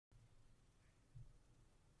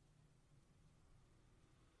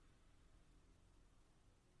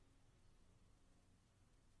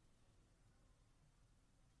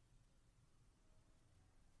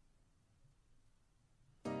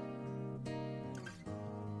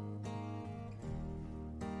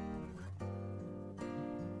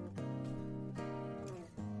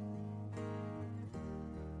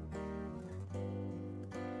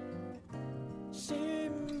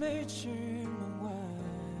心没去门外，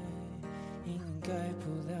应该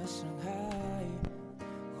不了伤害，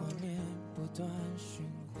画面不断循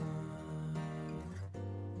环，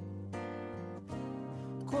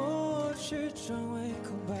过去转为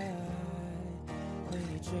空白，回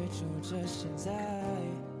忆追逐着现在，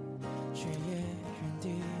却也原地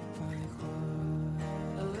徘徊。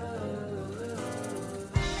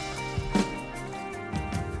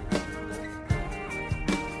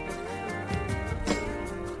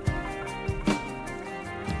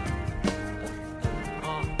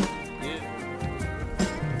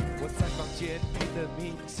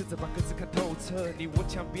试着把歌词看透彻，你我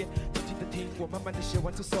墙边静静的听，我慢慢的写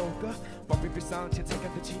完这首歌。宝贝别上前才看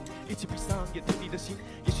得清，一起闭上眼听你的心。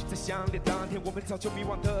也许在相恋当天，我们早就迷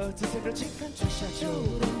惘的这些热情。看春夏秋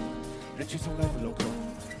冬，人群从来不镂空，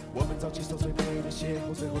我们早接受最美的邂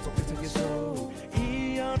逅，最后总变成野兽。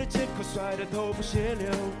一样的借口甩得头破血流，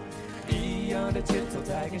一样的节奏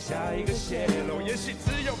在跟下一个泄露。也许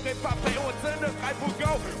只有 hiphop 陪我真的还不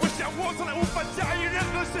够，我想我从来无法驾驭任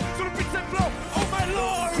何事，除了 beat and flow。Oh my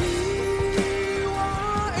lord。我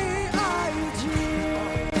的爱情，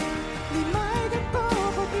你莫再保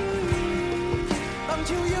护你，放手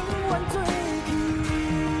永远做去。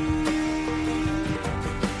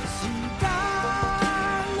时间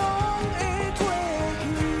拢会过去，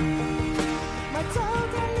莫走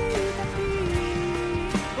在你隔壁，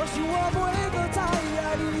我想我袂搁再爱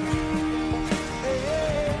你。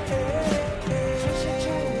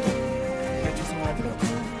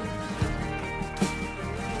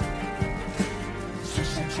春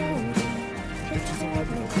夏秋冬，人群从来不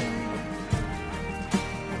镂空。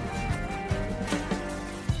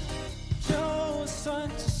就算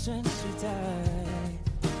只剩期待，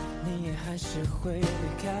你也还是会离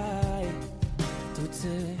开，独自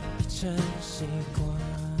一成习惯。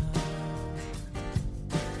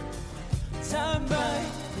坦白，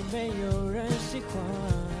你没有人喜欢，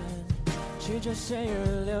去找谁而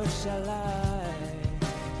留下来，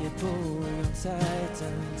也不用再等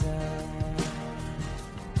待。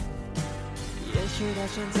也许到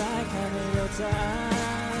现在还没有答案，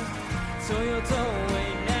左右都为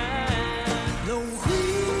难。浪费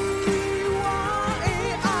我的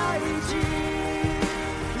爱情，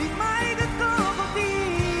你莫再搁予你，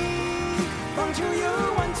放手永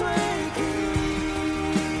远做去。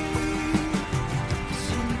时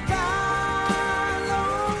间拢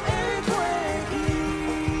会过去，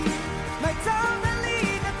莫走在你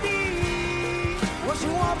隔壁，我想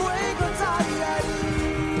我袂搁再爱你。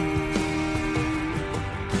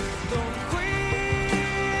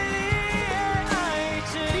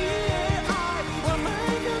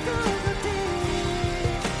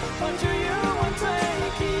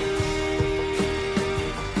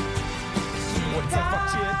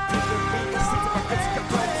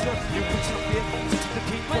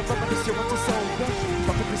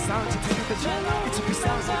一起闭上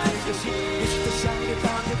眼听你的心，也许在相恋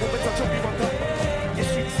当天，我们早就迷惘的。也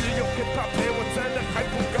许只有 hiphop 陪我真的还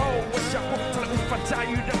不够，我想我从来无法驾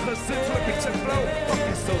驭任何事，除了 beat and flow。放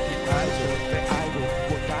眼收听爱我，被爱我，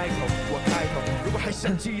我开口，我开口。如果还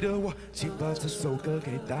想记得我，请把这首歌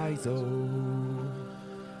给带走。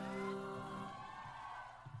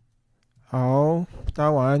好，大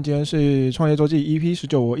家晚安。今天是创业周记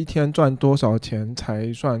EP19，我一天赚多少钱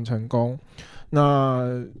才算成功？那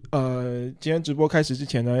今天直播开始之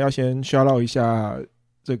前呢，要先 shout out 一下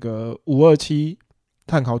这个527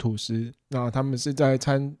碳烤吐司。那他们是在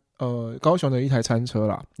高雄的一台餐车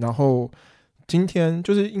啦。然后今天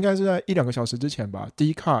就是应该是在1-2个小时之前吧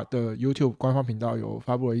 ，Dcard 的 YouTube 官方频道有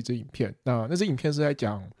发布了一支影片。那支影片是在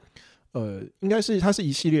讲应该是它是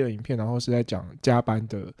一系列的影片，然后是在讲加班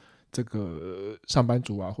的这个上班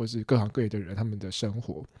族啊，或是各行各业的人他们的生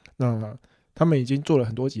活。那他们已经做了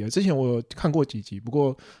很多集了，之前我有看过几集，不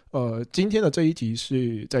过今天的这一集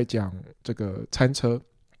是在讲这个餐车，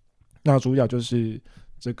那主角就是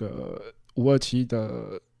这个527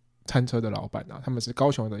的餐车的老板啊，他们是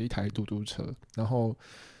高雄的一台嘟嘟车，然后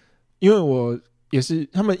因为我也是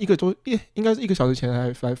他们应该是1个小时前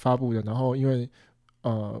才发布的，然后因为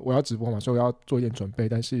我要直播嘛，所以我要做一点准备，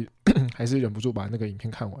但是还是忍不住把那个影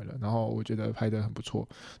片看完了，然后我觉得拍得很不错。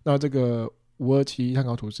那这个527碳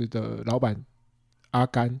烤吐司的老板阿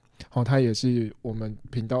甘，他也是我们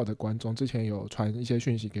频道的观众，之前有传一些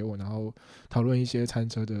讯息给我，然后讨论一些餐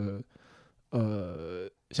车的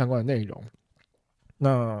相关的内容。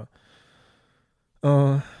那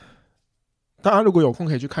大家如果有空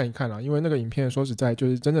可以去看一看啦，因为那个影片说实在就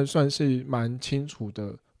是真的算是蛮清楚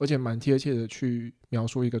的，而且蛮贴切的去描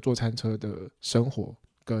述一个做餐车的生活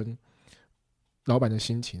跟老板的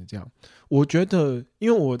心情这样。我觉得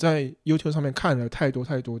因为我在 YouTube 上面看了太多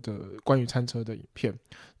的关于餐车的影片，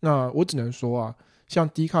那我只能说啊，像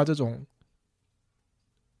Dcard 这种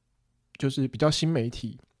就是比较新媒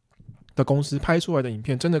体的公司拍出来的影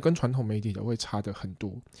片，真的跟传统媒体的会差的很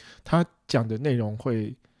多。他讲的内容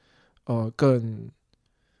会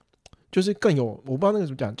就是更有，我不知道那个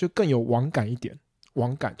怎么讲，就更有网感一点，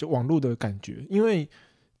就网络的感觉。因为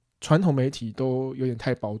传统媒体都有点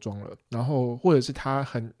太包装了，然后或者是他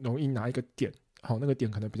很容易拿一个点，好，那个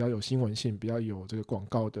点可能比较有新闻性，比较有这个广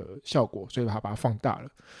告的效果，所以把它放大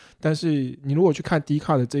了。但是你如果去看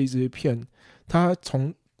Dcard 的这一支片，它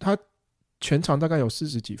全长大概有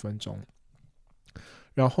40几分钟，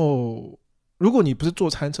然后如果你不是做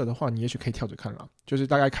餐车的话，你也许可以跳着看啦，就是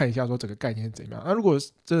大概看一下说整个概念是怎么样。那如果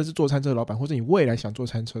真的是做餐车的老板，或者你未来想做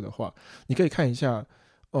餐车的话，你可以看一下。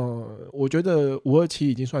我觉得527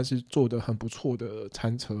已经算是做得很不错的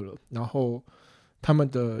餐车了，然后他们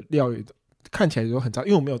的料也看起来都很差，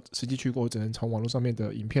因为我没有实际去过，我只能从网络上面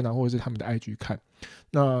的影片啊，或者是他们的 IG 看。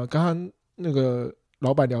那刚刚那个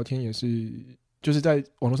老板聊天也是，就是在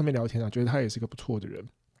网络上面聊天啊，觉得他也是个不错的人。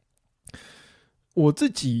我自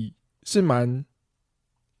己是蛮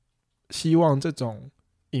希望这种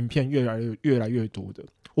影片越来越多的，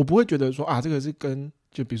我不会觉得说啊，这个是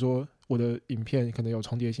就比如说我的影片可能有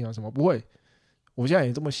重叠性啊什么，不会。我现在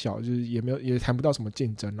也这么小，就是也谈不到什么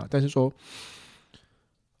竞争啦。但是说，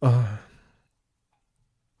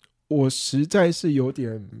我实在是有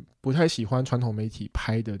点不太喜欢传统媒体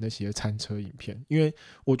拍的那些餐车影片，因为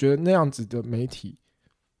我觉得那样子的媒体，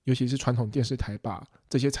尤其是传统电视台，把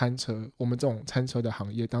这些餐车，我们这种餐车的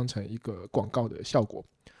行业当成一个广告的效果，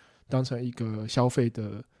当成一个消费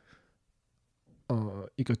的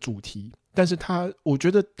一个主题。但是我觉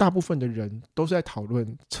得大部分的人都是在讨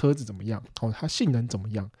论车子怎么样，它性能怎么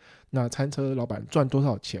样，那餐车老板赚多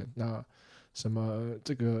少钱，那什么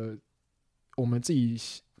这个我们自己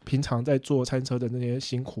平常在做餐车的那些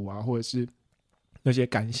辛苦啊，或者是那些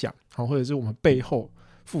感想，或者是我们背后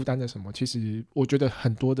负担的什么，其实我觉得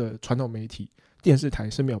很多的传统媒体电视台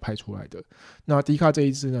是没有拍出来的。那 Dcard 这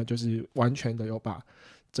一支呢，就是完全的有把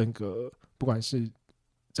整个不管是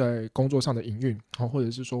在工作上的营运，或者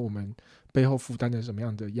是说我们背后负担的什么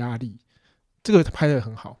样的压力，这个拍得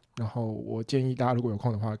很好。然后我建议大家如果有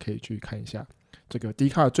空的话，可以去看一下这个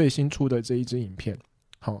Dcard 最新出的这一支影片。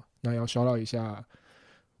好，那要shout out一下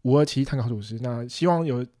527碳烤吐司。那希望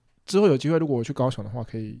之后有机会，如果我去高雄的话，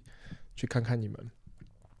可以去看看你们，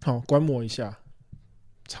好，观摩一下，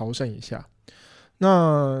朝圣一下。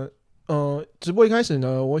那直播一开始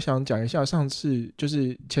呢，我想讲一下上次就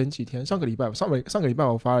是前几天上个礼拜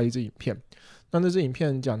我发了一支影片，那支影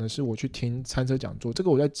片讲的是我去听餐车讲座，这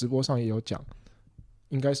个我在直播上也有讲，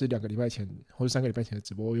应该是2个礼拜前或者3个礼拜前的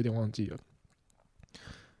直播，我有点忘记了。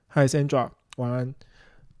Hi Sandra， 晚安。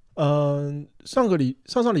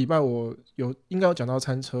上礼拜我应该有讲到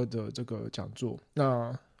餐车的这个讲座，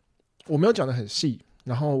那我没有讲得很细，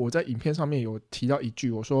然后我在影片上面有提到一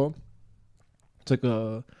句，我说这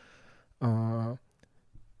个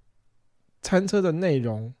餐车的内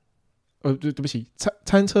容，对不起，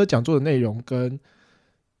餐车讲座的内容跟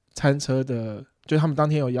餐车的，就是他们当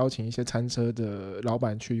天有邀请一些餐车的老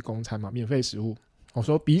板去供餐嘛，免费食物。我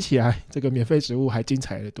说比起来，这个免费食物还精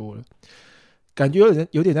彩的多了，感觉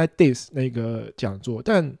有点在 diss 那个讲座，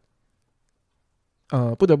但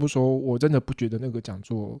不得不说，我真的不觉得那个讲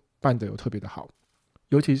座办得有特别的好，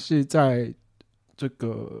尤其是在这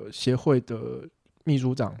个协会的秘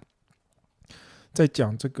书长在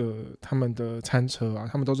讲这个他们的餐车啊，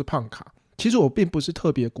他们都是胖卡。其实我并不是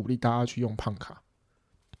特别鼓励大家去用胖卡，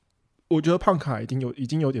我觉得胖卡已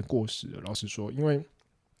经有点过时了，老实说，因为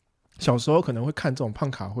小时候可能会看这种胖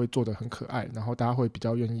卡会做得很可爱，然后大家会比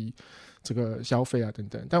较愿意这个消费啊等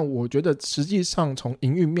等。但我觉得实际上从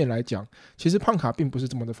营运面来讲，其实胖卡并不是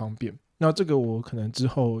这么的方便。那这个我可能之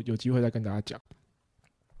后有机会再跟大家讲。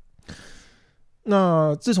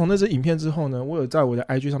那自从那支影片之后呢，我有在我的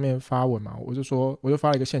IG 上面发文嘛，我就发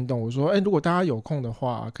了一个限动，我说如果大家有空的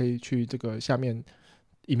话，可以去这个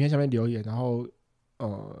影片下面留言，然后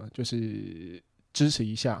就是支持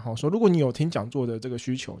一下，说如果你有听讲座的这个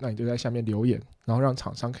需求，那你就在下面留言，然后让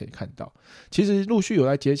厂商可以看到。其实陆续有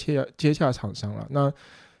在接洽厂商了。那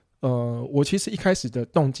我其实一开始的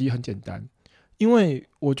动机很简单，因为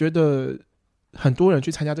我觉得很多人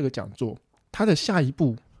去参加这个讲座，他的下一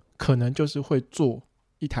步可能就是会做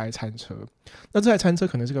一台餐车。那这台餐车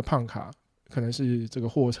可能是个胖卡，可能是这个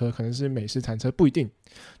货车，可能是美式餐车，不一定。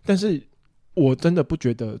但是我真的不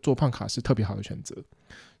觉得做胖卡是特别好的选择，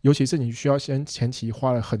尤其是你需要前期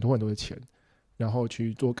花了很多的钱，然后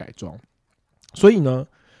去做改装。所以呢，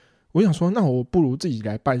我想说，那我不如自己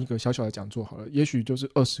来办一个小小的讲座好了，也许就是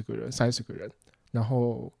20个人、30个人，然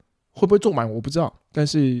后会不会做满我不知道，但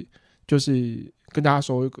是就是跟大家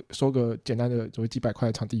收个简单的几百块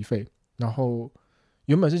的场地费，然后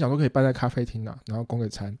原本是想说可以办在咖啡厅然后供个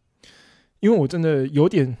餐，因为我真的有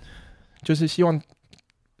点就是希望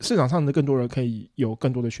市场上的更多人可以有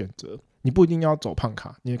更多的选择，你不一定要走胖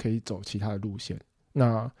卡，你也可以走其他的路线，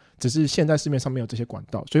那只是现在市面上没有这些管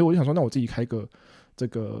道，所以我就想说，那我自己开个这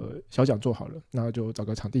个小讲座好了，那就找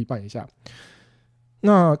个场地办一下。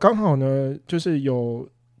那刚好呢，就是有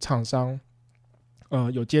厂商，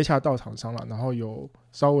有接洽到厂商了，然后有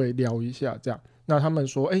稍微聊一下这样。那他们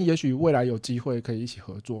说，也许未来有机会可以一起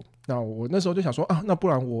合作。那我那时候就想说那不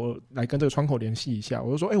然我来跟这个窗口联系一下，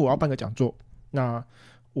我就说，我要办个讲座，那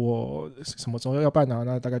我什么时候要办啊？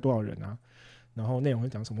那大概多少人啊？然后内容会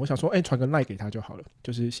讲什么？我想说，传个 LINE 给他就好了，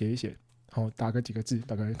就是写一写，然后打个几个字，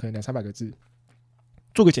大概可能200-300个字，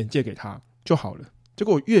做个简介给他就好了。结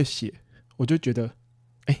果我越写，我就觉得，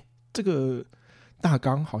这个大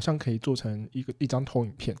纲好像可以做成一张投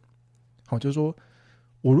影片。好，就是说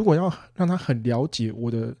我如果要让他很了解我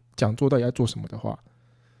的讲座到底在做什么的话，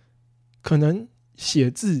可能写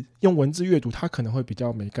字用文字阅读，他可能会比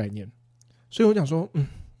较没概念。所以我想说，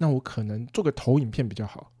那我可能做个投影片比较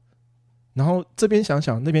好。然后这边想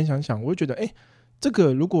想，那边想想，我就觉得，这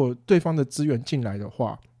个如果对方的资源进来的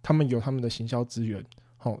话，他们有他们的行销资源，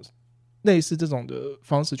类似这种的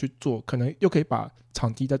方式去做，可能又可以把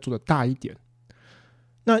场地再做得大一点。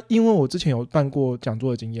那因为我之前有办过讲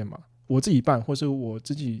座的经验嘛，我自己办，或是我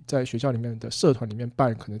自己在学校里面的社团里面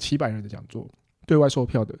办，可能700人的讲座，对外售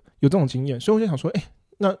票的，有这种经验，所以我就想说，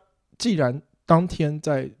那既然当天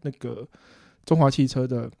在那个中华汽车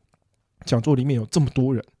的讲座里面有这么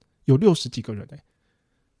多人，有60几个人，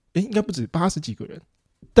应该不止80几个人，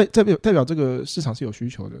代表这个市场是有需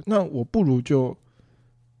求的，那我不如就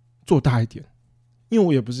做大一点，因为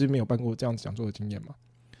我也不是没有办过这样子讲座的经验嘛。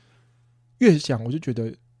越想我就觉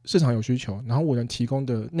得市场有需求，然后我能提供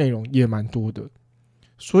的内容也蛮多的，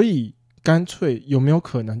所以干脆有没有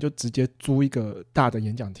可能就直接租一个大的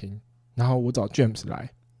演讲厅，然后我找 James 来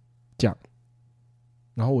讲，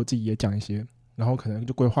然后我自己也讲一些，然后可能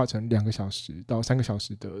就规划成2个小时到3个小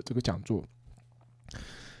时的这个讲座。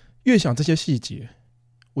越想这些细节，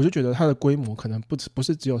我就觉得它的规模可能不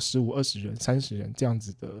是只有15、20人、30人这样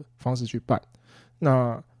子的方式去办。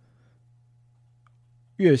那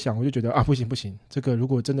越想我就觉得不行，这个如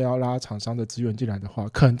果真的要拉厂商的资源进来的话，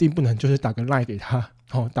肯定不能就是打个 LINE 给他，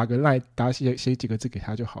打个 LINE 写几个字给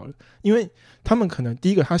他就好了，因为他们可能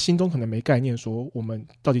第一个他心中可能没概念说我们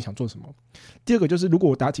到底想做什么，第二个就是如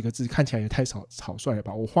果我打几个字看起来也太草率了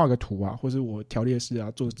吧，我画个图或是我条列式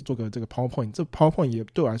做个这个 PowerPoint， 这 PowerPoint 也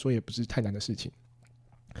对我来说也不是太难的事情，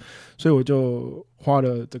所以我就花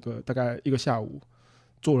了这个大概1个下午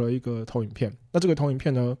做了一个投影片。那这个投影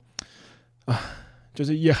片呢就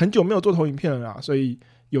是也很久没有做投影片了啦，所以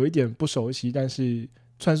有一点不熟悉，但是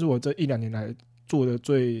算是我这1-2年来做的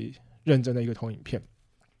最认真的一个投影片。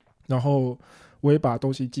然后我也把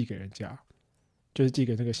东西寄给人家，就是寄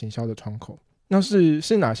给这个行销的窗口。那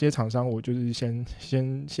是哪些厂商，我就是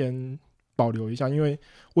先保留一下，因为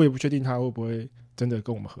我也不确定他会不会真的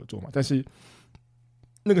跟我们合作嘛。但是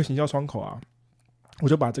那个行销窗口我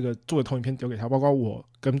就把这个做的投影片丢给他，包括我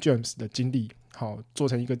跟 James 的经历，好做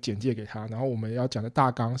成一个简介给他，然后我们要讲的大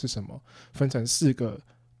纲是什么，分成4个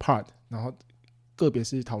part， 然后个别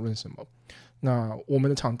是讨论什么。那我们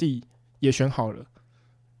的场地也选好了，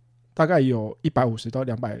大概有150到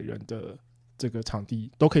200人的这个场地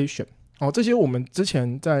都可以选。这些我们之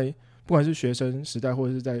前在不管是学生时代或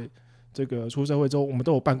者是在这个出社会之后，我们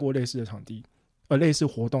都有办过类似的场地，类似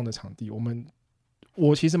活动的场地。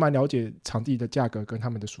我其实蛮了解场地的价格跟他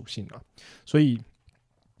们的属性啦，所以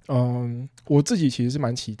我自己其实是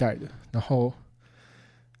蛮期待的。然后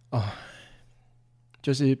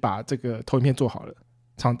就是把这个投影片做好了，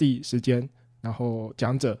场地、时间，然后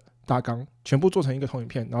讲者、大纲全部做成一个投影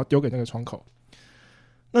片，然后丢给那个窗口。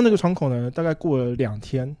那个窗口呢，大概过了2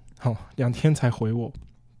天，2天才回我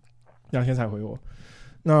，2天才回我。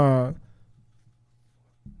那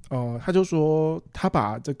他就说他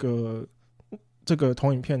把这个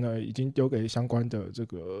投影片呢，已经丢给相关的这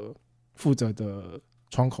个负责的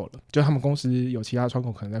窗口了，就他们公司有其他窗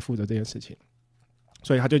口可能在负责这件事情，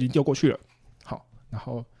所以他就已经丢过去了。好，然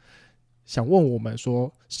后想问我们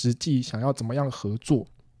说，实际想要怎么样合作？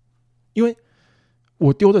因为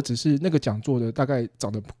我丢的只是那个讲座的大概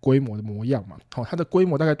长的规模的模样嘛，它的规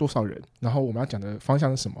模大概多少人，然后我们要讲的方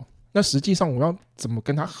向是什么？那实际上我要怎么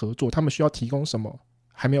跟他合作？他们需要提供什么？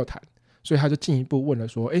还没有谈，所以他就进一步问了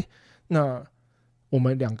说，那我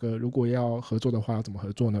们2个如果要合作的话，要怎么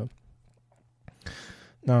合作呢？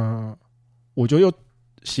那我就又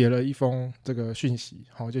写了一封这个讯息，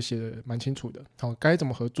就写的蛮清楚的，该怎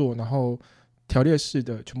么合作，然后条列式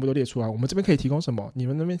的全部都列出来，我们这边可以提供什么，你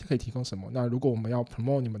们那边可以提供什么，那如果我们要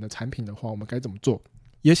promote 你们的产品的话，我们该怎么做，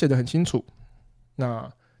也写得很清楚。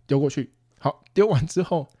那丢过去，好，丢完之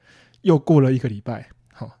后又过了1个礼拜，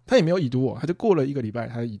他也没有已读我，他就过了1个礼拜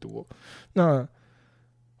他就已读我，那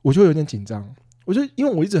我就有点紧张，因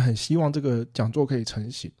为我一直很希望这个讲座可以成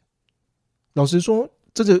型。老实说，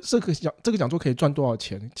这个讲座可以赚多少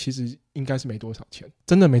钱，其实应该是没多少钱，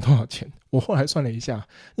真的没多少钱。我后来算了一下，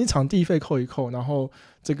你场地费扣一扣，然后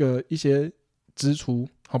这个一些支出，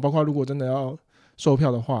包括如果真的要售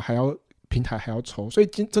票的话，平台还要抽，所以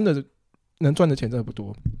真的能赚的钱真的不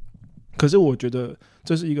多。可是我觉得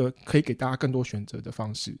这是一个可以给大家更多选择的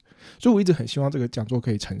方式，所以我一直很希望这个讲座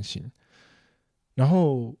可以成型。然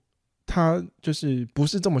后他就是不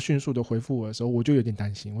是这么迅速的回复我的时候，我就有点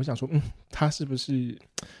担心，我想说他是不是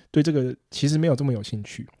对这个其实没有这么有兴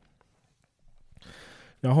趣。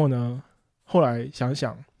然后呢，后来想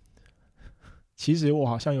想，其实我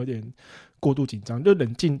好像有点过度紧张，就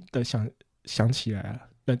冷静的想起来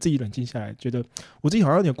了，自己冷静下来，觉得我自己好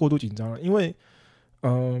像有点过度紧张了。因为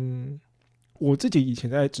我自己以前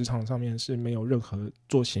在职场上面是没有任何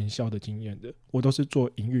做行销的经验的，我都是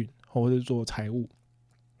做营运或者是做财务，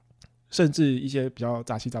甚至一些比较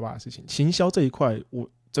杂七杂八的事情。行销这一块我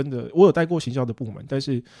有带过行销的部门，但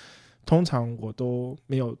是通常我都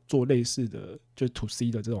没有做类似的就 to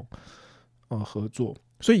C 的这种合作，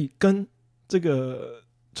所以跟这个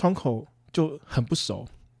窗口就很不熟，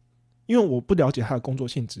因为我不了解他的工作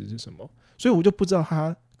性质是什么，所以我就不知道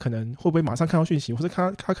他可能会不会马上看到讯息，或者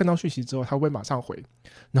他看到讯息之后他会不会马上回，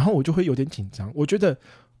然后我就会有点紧张。我觉得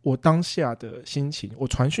我当下的心情，我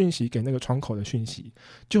传讯息给那个窗口的讯息，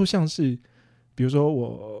就像是比如说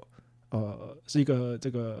我是一个这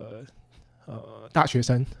个大学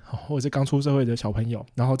生，或者是刚出社会的小朋友，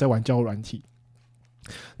然后在玩交友软体，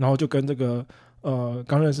然后就跟这个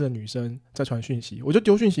刚认识的女生在传讯息，我就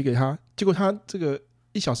丢讯息给他，结果他这个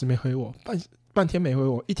1小时没回我，半天没回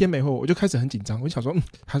我，1天没回我，我就开始很紧张，我就想说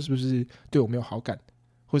他是不是对我没有好感，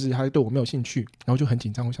或是他对我没有兴趣，然后就很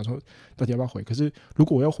紧张，我想说到底要不要回。可是如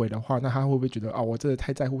果我要回的话，那他会不会觉得我真的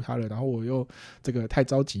太在乎他了，然后我又这个太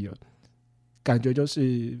着急了，感觉就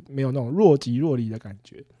是没有那种若即若离的感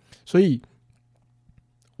觉。所以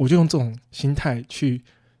我就用这种心态去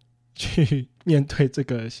面对这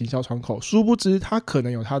个行销窗口，殊不知他可能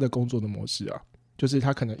有他的工作的模式啊，就是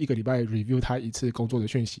他可能1个礼拜 review 他1次工作的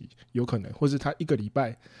讯息，有可能，或是他1个礼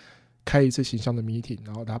拜开1次行销的 meeting，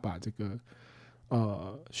 然后他把这个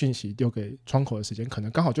讯息丢给窗口的时间可能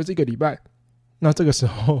刚好就这1个礼拜。那这个时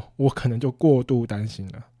候我可能就过度担心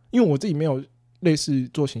了，因为我自己没有类似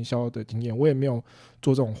做行销的经验，我也没有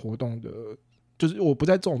做这种活动的，就是我不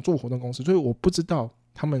在这种做活动公司，所以我不知道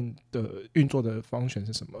他们的运作的方选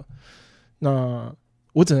是什么。那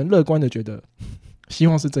我只能乐观的觉得希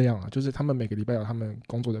望是这样啊，就是他们每个礼拜有他们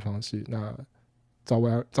工作的方式，那早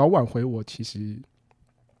晚回我其实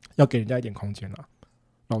要给人家一点空间啦，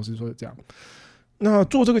老实说是这样。那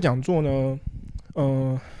做这个讲座呢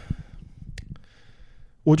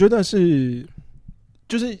我觉得是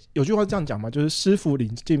就是有句话这样讲嘛，就是师傅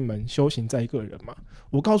领进门，修行在个人嘛。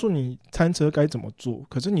我告诉你餐车该怎么做，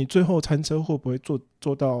可是你最后餐车会不会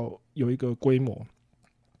做到有一个规模，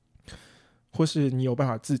或是你有办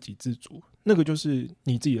法自给自足，那个就是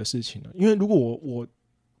你自己的事情了。因为如果我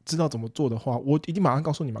知道怎么做的话，我一定马上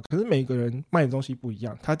告诉你嘛。可是每个人卖的东西不一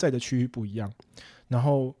样，他在的区域不一样，然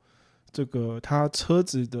后这个他车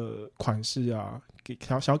子的款式啊，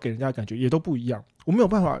想要给人家的感觉也都不一样。我没有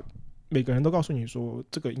办法每个人都告诉你说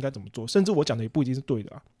这个应该怎么做，甚至我讲的也不一定是对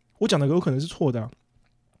的啊，我讲的有可能是错的啊。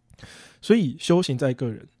所以修行在个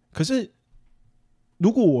人，可是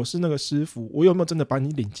如果我是那个师傅，我有没有真的把你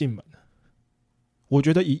领进门？我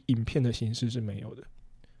觉得以影片的形式是没有的。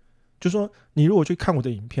就是说你如果去看我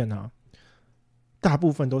的影片啊，大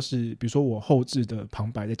部分都是比如说我后置的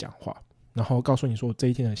旁白在讲话，然后告诉你说这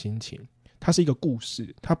一天的心情，它是一个故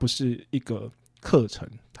事，它不是一个课程，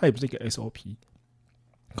它也不是一个 SOP，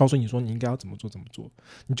 告诉你说你应该要怎么做怎么做。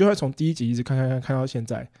你就会从第1集一直看到现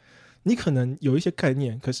在，你可能有一些概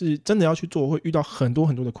念，可是真的要去做会遇到很多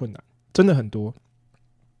很多的困难，真的很多。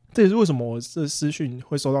这也是为什么我这私讯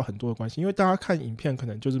会收到很多的关心，因为大家看影片可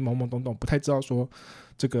能就是懵懵懂懂，不太知道说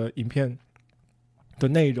这个影片的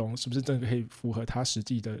内容是不是真的可以符合他实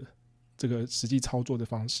际的这个实际操作的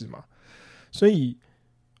方式嘛。所以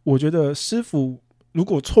我觉得师傅如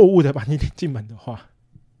果错误的把你领进门的话，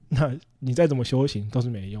那你再怎么修行都是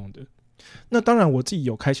没用的。那当然我自己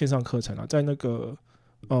有开线上课程啊，在那个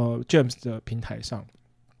James 的平台上，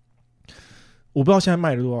我不知道现在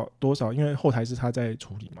卖了多少，因为后台是他在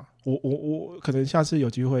处理嘛。我可能下次有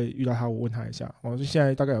机会遇到他，我问他一下。现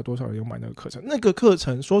在大概有多少人有买那个课程？那个课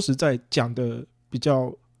程说实在讲的比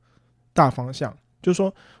较大方向，就是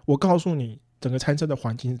说我告诉你整个餐车的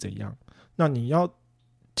环境是怎样，那你要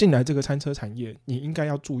进来这个餐车产业，你应该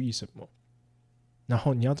要注意什么，然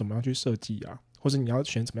后你要怎么样去设计啊，或者你要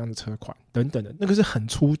选什么样的车款等等的，那个是很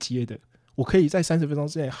初阶的。我可以在30分钟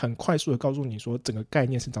之内很快速的告诉你说整个概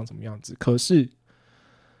念是长什么样子，可是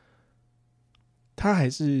它还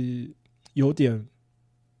是有点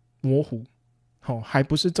模糊，还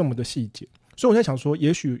不是这么的细节。所以我在想说，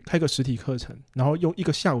也许开个实体课程，然后用1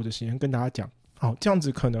个下午的时间跟大家讲，这样子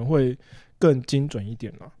可能会更精准一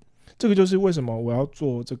点啦。这个就是为什么我要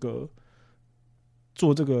做这个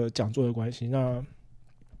讲座的关系。那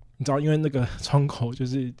你知道，因为那个窗口就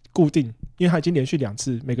是固定，因为他已经连续2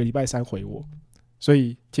次每个礼拜3回我，所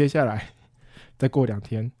以接下来再过2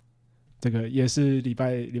天，这个也是礼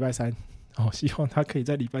拜3，希望他可以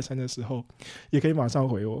在礼拜3的时候也可以马上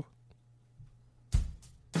回我。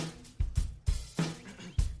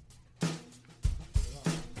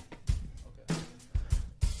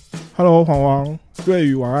Hello， 黄王瑞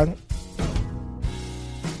宇，晚安。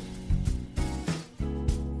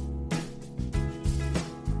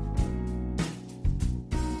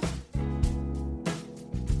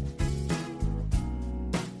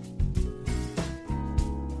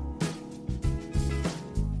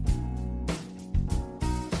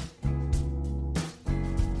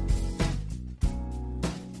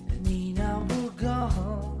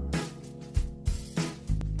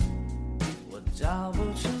找不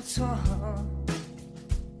出错，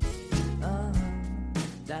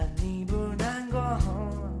但你不难过，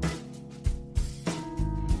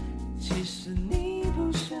其实你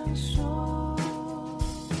不想说，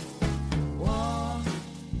我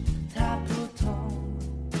太普通，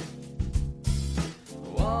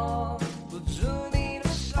握不住你的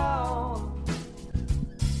手，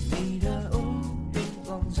你的乌云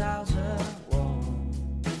笼罩着我，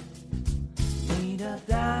你的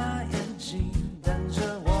大眼睛等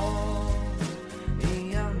着我，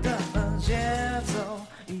一样的节奏，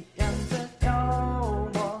一样的幽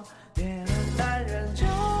默，别的男人就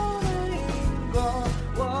能赢过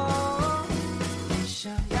我。你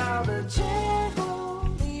想要的结果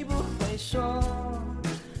你不会说，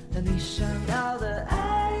但你想要的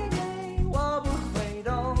暧昧我不会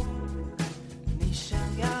懂，你想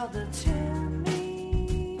要的甜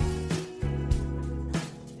蜜，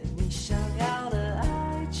你想要的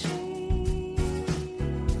爱情，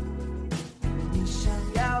你想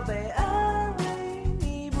要被安慰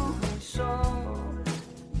你不会说，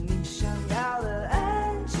你想要的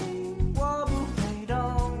安静我不会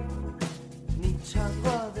懂，你尝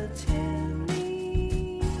过的甜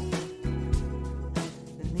蜜，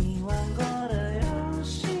你玩过的游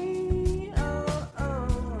戏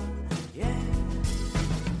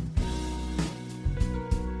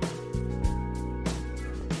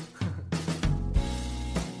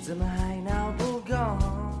怎么还闹不够，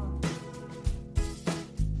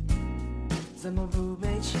怎么不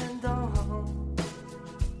被牵动，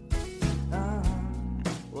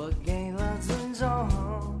我给了尊重，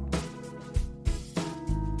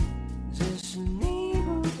只是你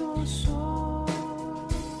不多说，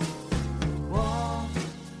我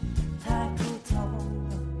太普通，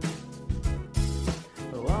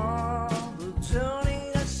握不住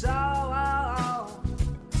你的手，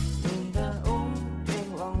你的乌云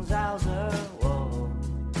笼罩着我，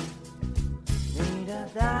你的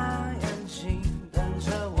大眼睛等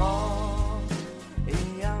着我，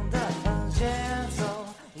一样的节奏，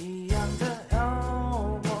一样的幽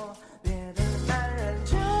默，别的男人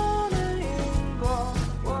就能赢过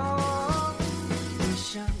我。你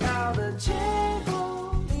想要的结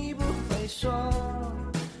果你不会说，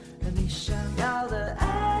但你想要的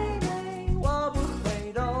暧昧我不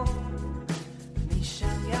会懂，你想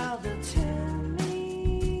要的甜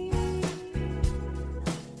蜜，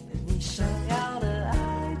你想要的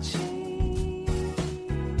爱情，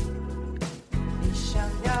你想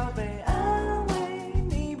要被安慰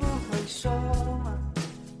你不会说，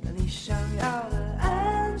你想要的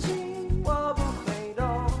安静我不会懂，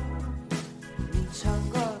你尝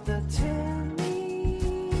过的甜蜜，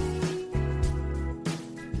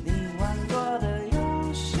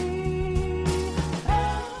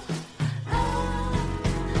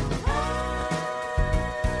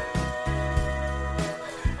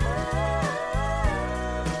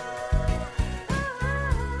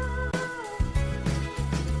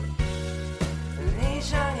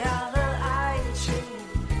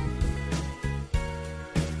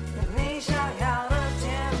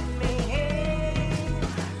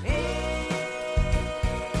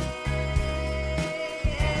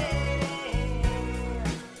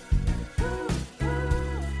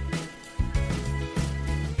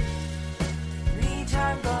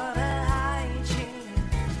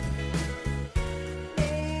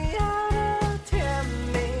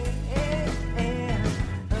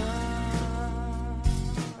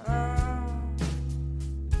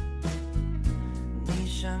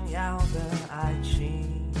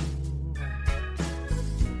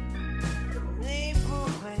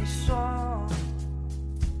你说，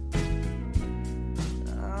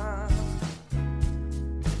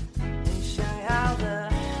你想要的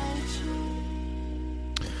爱情。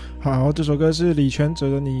好，这首歌是李全哲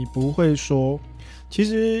的《你不会说》。其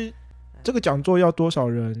实这个讲座要多少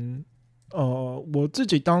人？我自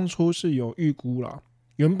己当初是有预估啦，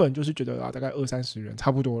原本就是觉得大概20-30人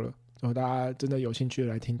差不多了，然后大家真的有兴趣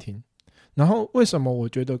来听听。然后为什么我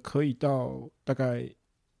觉得可以到大概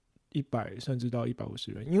100甚至到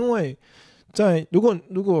150人？因为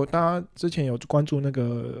如果大家之前有关注那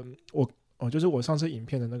个就是我上次影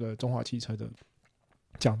片的那个中华汽车的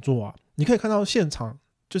讲座啊，你可以看到现场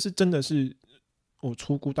就是真的是我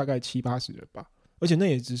初估大概70-80人吧，而且那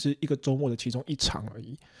也只是一个周末的其中一场而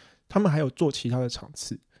已。他们还有做其他的场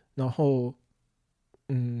次，然后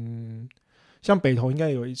像北投应该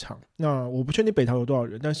有一场，那我不确定北投有多少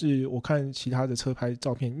人，但是我看其他的车拍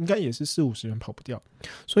照片应该也是40-50人跑不掉，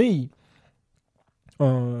所以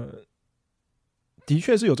的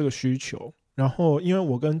确是有这个需求。然后因为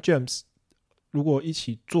我跟 James 如果一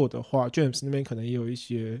起做的话， James 那边可能也有一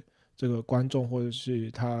些这个观众或者是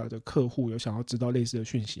他的客户有想要知道类似的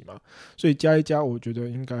讯息嘛，所以加一加我觉得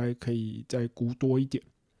应该可以再估多一点。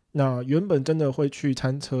那原本真的会去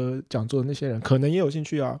餐车讲座的那些人可能也有兴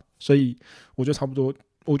趣啊，所以我觉得差不多，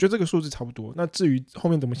我觉得这个数字差不多。那至于后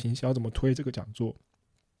面怎么行销怎么推这个讲座，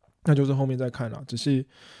那就是后面再看啦。只是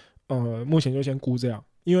目前就先估这样，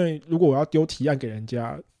因为如果我要丢提案给人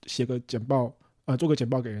家写个简报做个简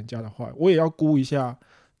报给人家的话，我也要估一下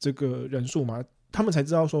这个人数嘛，他们才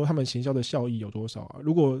知道说他们行销的效益有多少啊。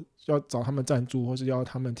如果要找他们赞助或是要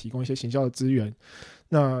他们提供一些行销的资源，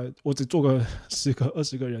那我只做个10个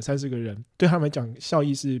20个人30个人，对他们来讲效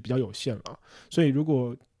益是比较有限了。所以如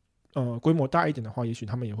果规模大一点的话，也许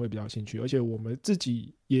他们也会比较有兴趣，而且我们自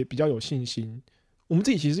己也比较有信心，我们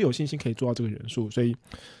自己其实有信心可以做到这个人数，所以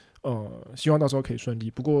希望到时候可以顺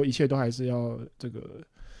利。不过一切都还是要这个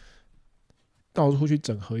到处去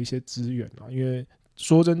整合一些资源啊，因为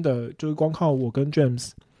说真的，就是光靠我跟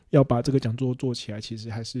James 要把这个讲座做起来，其实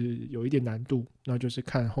还是有一点难度。那就是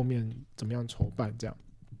看后面怎么样筹办这样。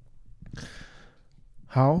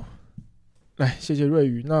好，来谢谢瑞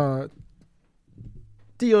宇。那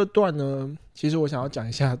第二段呢，其实我想要讲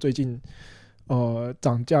一下最近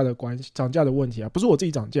涨价的问题啊，不是我自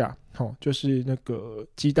己涨价，就是那个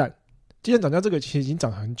鸡蛋涨价这个其实已经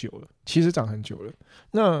涨很久了，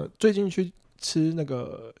那最近去吃那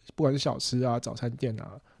个不管是小吃啊早餐店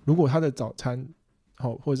啊，如果他的早餐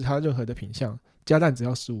或者是他任何的品项加蛋只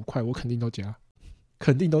要15块，我肯定都加，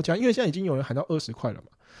因为现在已经有人喊到20块了嘛。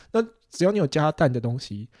那只要你有加蛋的东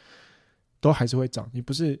西都还是会涨，你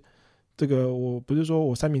不是这个，我不是说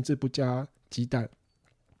我三明治不加鸡蛋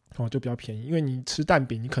就比较便宜，因为你吃蛋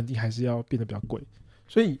饼你肯定还是要变得比较贵，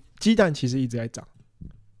所以鸡蛋其实一直在涨。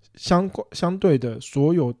相对的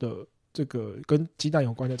所有的这个跟鸡蛋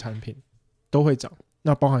有关的产品都会涨。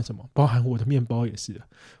那包含什么？包含我的面包也是。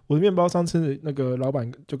我的面包上次那个老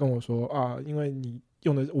板就跟我说啊，因为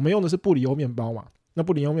我们用的是布里欧面包嘛，那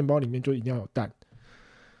布里欧面包里面就一定要有蛋，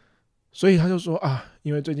所以他就说啊，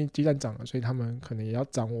因为最近鸡蛋涨了，所以他们可能也要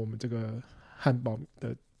涨我们这个汉堡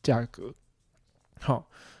的价格。好，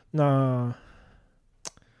那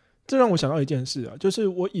这让我想到一件事啊，就是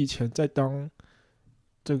我以前在当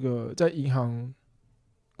这个在银行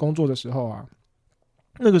工作的时候啊，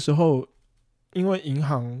那个时候因为银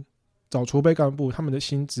行找储备干部，他们的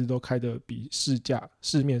薪资都开得比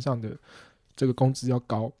市面上的这个工资要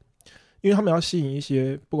高，因为他们要吸引一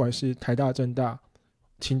些不管是台大、政大、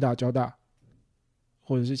清大、交大，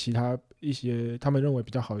或者是其他一些他们认为比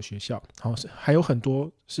较好的学校，还有很多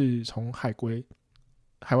是从海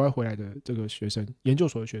外回来的这个学生，研究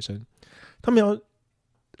所的学生，他们要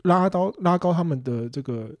拉高他们的这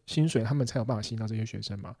个薪水，他们才有办法吸引到这些学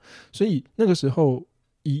生嘛。所以那个时候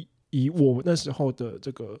以我那时候的这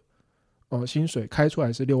个薪水开出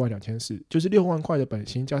来是62400，就是6万块的本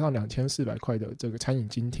薪加上2400块的这个餐饮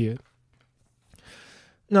津贴。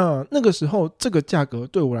那个时候这个价格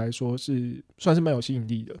对我来说是算是蛮有吸引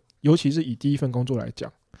力的，尤其是以第一份工作来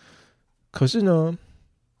讲。可是呢，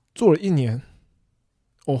做了1年，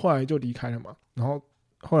我后来就离开了嘛，然后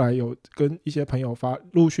后来有跟一些朋友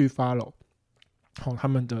陆续follow他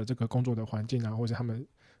们的这个工作的环境啊，或者他们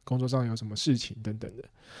工作上有什么事情等等的。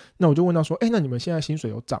那我就问到说，那你们现在薪水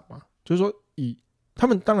有涨吗？就是说他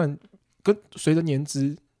们当然随着年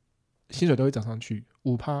资薪水都会涨上去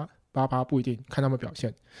，5%、8%不一定，看他们表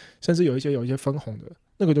现，甚至有一些分红的，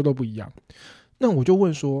那个都不一样。那我就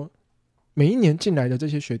问说，每一年进来的这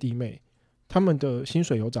些学弟妹，他们的薪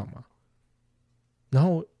水有涨吗？然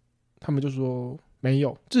后他们就说没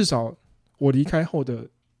有，至少我离开后的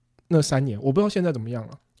那3年，我不知道现在怎么样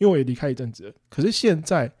了，因为我也离开一阵子了。可是现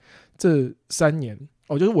在这3年，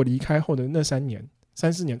就是我离开后的那3年、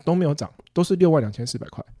3-4年都没有涨，都是62400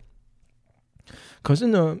块。可是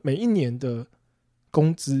呢，每一年的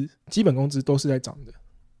工资，基本工资都是在涨的。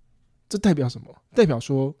这代表什么？代表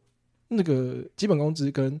说那个基本工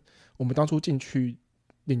资跟我们当初进去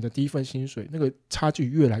领的第一份薪水那个差距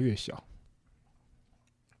越来越小。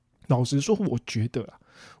老实说，我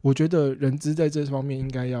觉得人资在这方面应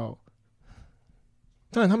该要，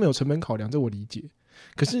当然他们有成本考量，这我理解。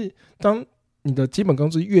可是当你的基本工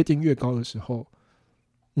资越定越高的时候，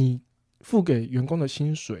你付给员工的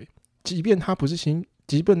薪水，即便他不是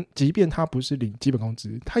领基本工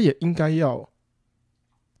资，他也应该要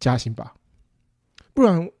加薪吧？不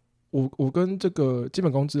然我跟这个基本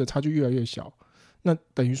工资的差距越来越小，那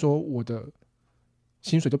等于说我的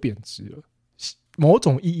薪水就贬值了，某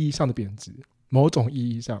种意义上的贬值，某种意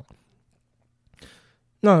义上。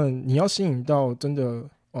那你要吸引到真的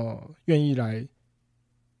愿意来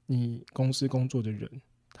你公司工作的人，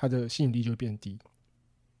他的吸引力就会变低，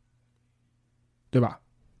对吧？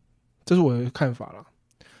这是我的看法啦。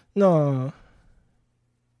那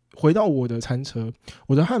回到我的餐车，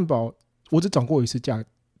我的汉堡我只涨过一次价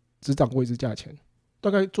钱，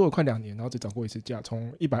大概做了快2年，然后只涨过一次价，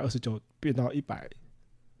从129变到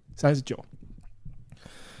139。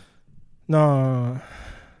那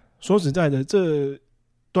说实在的，这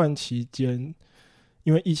段期间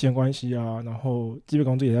因为疫情的关系啊，然后基本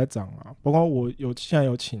工资也在涨啊，包括我现在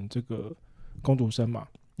有请这个工读生嘛，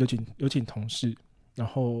有请同事，然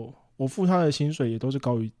后我付他的薪水也都是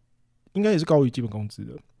应该也是高于基本工资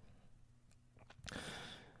的。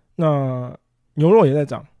那牛肉也在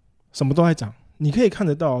涨，什么都在涨，你可以看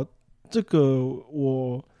得到这个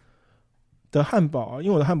我的汉堡啊，因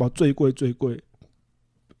为我的汉堡最贵，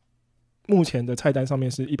目前的菜单上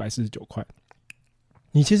面是149块，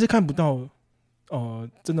你其实看不到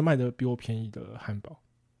真的卖的比我便宜的汉堡。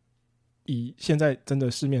以现在真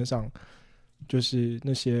的市面上就是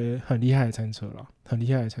那些很厉害的餐车啦，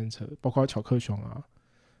包括巧克熊啊，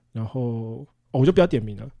然后我就不要点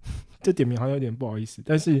名了，这点名好像有点不好意思。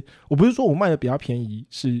但是我不是说我卖的比较便宜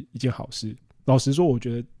是一件好事，老实说，我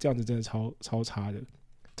觉得这样子真的超差的，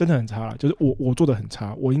真的很差啦，就是我做的很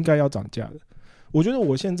差，我应该要涨价的。我觉得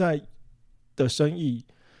我现在的生意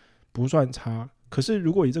不算差，可是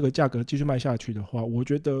如果以这个价格继续卖下去的话，我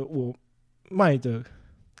觉得我卖的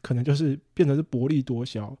可能就是变成是薄利多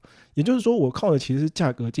销，也就是说我靠的其实是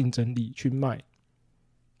价格竞争力去卖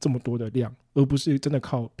这么多的量，而不是真的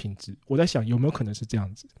靠品质。我在想有没有可能是这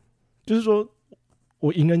样子，就是说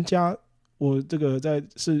我赢人家，我这个在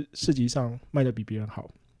市集上卖的比别人好，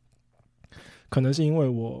可能是因为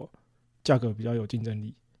我价格比较有竞争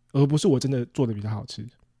力，而不是我真的做的比较好吃。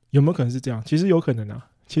有没有可能是这样？其实有可能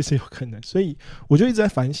啊，其实有可能。所以我就一直在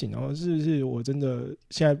反省，是不是我真的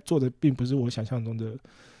现在做的并不是我想象中的，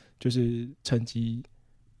就是成绩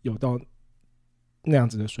有到那样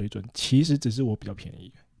子的水准，其实只是我比较便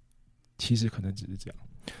宜，其实可能只是这样。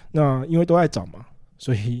那因为都在涨嘛，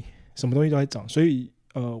所以什么东西都在涨，所以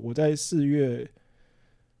我在4月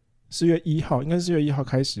1号，应该是4月1号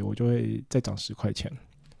开始，我就会再涨10块钱，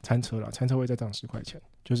餐车会再涨10块钱，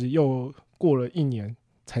就是又过了1年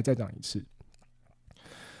才再涨一次。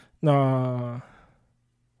那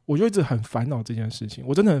我就一直很烦恼这件事情，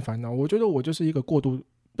我真的很烦恼。我觉得我就是一个不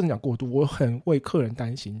能讲过度，我很为客人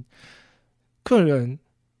担心。客人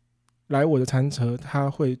来我的餐车，他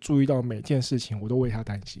会注意到每件事情，我都为他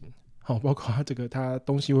担心。包括他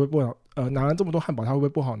东西会不好，拿了这么多汉堡，他会不会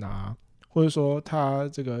不好拿？或者说他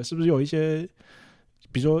这个是不是有一些，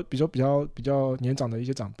比如说比较年长的一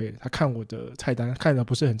些长辈，他看我的菜单看得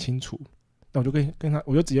不是很清楚。那我就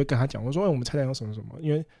我就直接跟他讲，我说我们菜单有什么什么，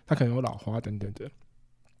因为他可能有老花等等的，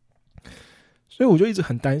所以我就一直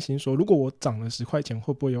很担心说，如果我涨了10块钱，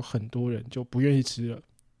会不会有很多人就不愿意吃了？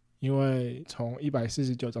因为从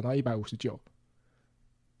149涨到159，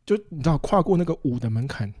就你知道跨过那个5的门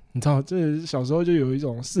槛，你知道这小时候就有一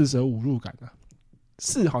种四舍五入感啊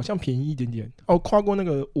，4好像便宜一点点，跨过那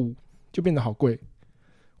个5就变得好贵，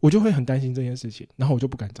我就会很担心这件事情，然后我就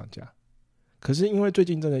不敢涨价。可是因为最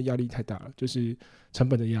近真的压力太大了，就是成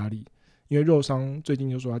本的压力，因为肉商最近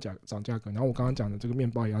就说要涨价格，然后我刚刚讲的这个面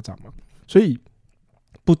包也要涨嘛，所以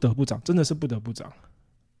不得不涨，真的是不得不涨。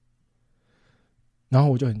然后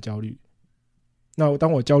我就很焦虑。那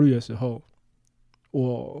当我焦虑的时候，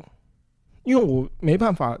因为我没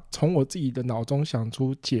办法从我自己的脑中想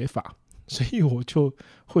出解法，所以我就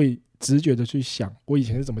会直觉的去想我以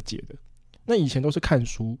前是怎么解的。那以前都是看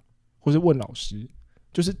书或是问老师，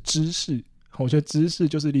就是知识。我觉得知识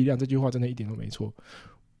就是力量，这句话真的一点都没错。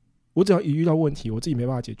我只要一遇到问题，我自己没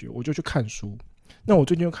办法解决，我就去看书。那我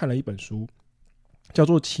最近又看了一本书，叫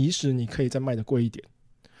做其实你可以再卖的贵一点。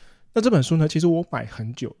那这本书呢，其实我买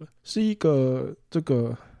很久了，是一个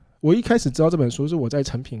我一开始知道这本书是我在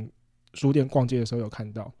诚品书店逛街的时候有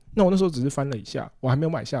看到，那我那时候只是翻了一下，我还没有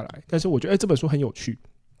买下来，但是我觉得这本书很有趣。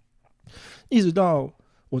一直到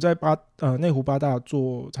我在内湖八大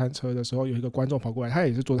坐餐车的时候，有一个观众跑过来，他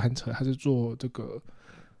也是坐餐车，他是坐这个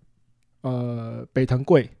北藤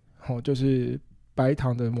贵，就是白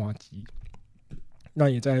糖的麻糬，那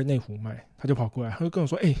也在内湖卖，他就跑过来，他就跟我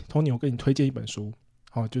说：“Tony， 我给你推荐一本书，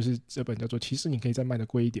就是这本叫做《其实你可以再卖的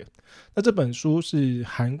贵一点》。”那这本书是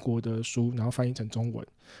韩国的书，然后翻译成中文，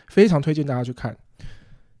非常推荐大家去看。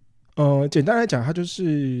简单来讲，它就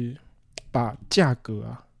是把价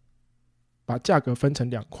格分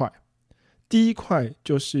成2块，第一块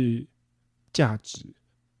就是价值，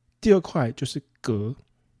第二块就是格。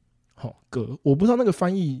格，我不知道那个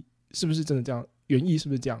翻译是不是真的这样，原意是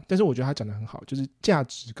不是这样，但是我觉得他讲得很好，就是价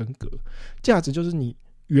值跟格。价值就是你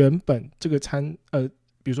原本这个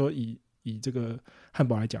比如说以这个汉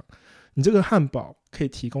堡来讲，你这个汉堡可以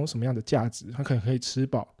提供什么样的价值，它可能可以吃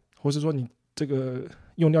饱，或是说你这个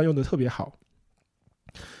用料用的特别好，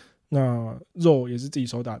那肉也是自己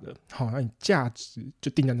手打的，那你价值就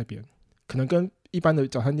定在那边，可能跟一般的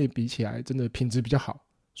早餐店比起来真的品质比较好，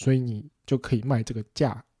所以你就可以卖这个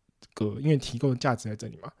价格，因为提供的价值在这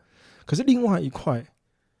里嘛。可是另外一块，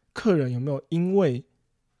客人有没有因为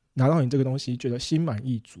拿到你这个东西觉得心满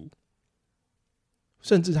意足，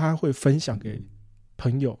甚至他会分享给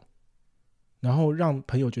朋友，然后让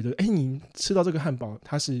朋友觉得你吃到这个汉堡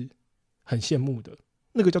他是很羡慕的，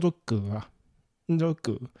那个叫做格啊，那叫做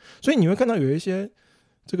格。所以你会看到有一些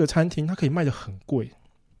这个餐厅它可以卖得很贵，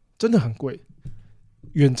真的很贵，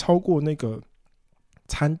远超过那个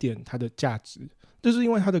餐点它的价值，就是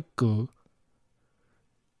因为它的格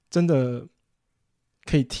真的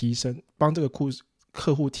可以提升，帮这个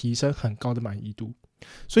客户提升很高的满意度。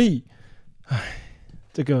所以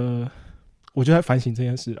这个我就在反省这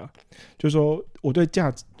件事啦，就是说我对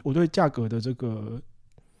价格的这个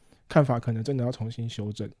看法可能真的要重新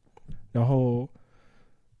修正。然后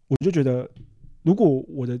我就觉得，如果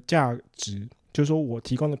我的价值，就是说我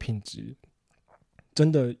提供的品质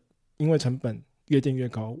真的因为成本越定越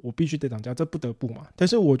高，我必须得涨价，这不得不嘛。但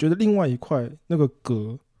是我觉得另外一块那个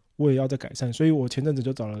格我也要再改善，所以我前阵子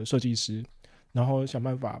就找了设计师，然后想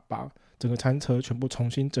办法把整个餐车全部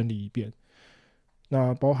重新整理一遍。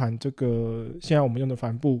那包含这个现在我们用的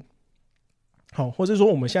帆布，或者说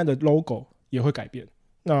我们现在的 logo 也会改变。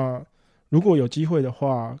那如果有机会的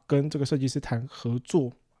话，跟这个设计师谈合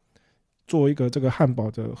作，做一个这个汉堡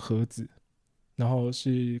的盒子，然后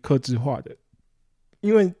是客制化的。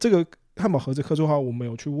因为这个汉堡盒子客制化，我们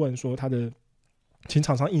有去问说它的请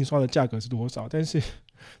厂商印刷的价格是多少，但是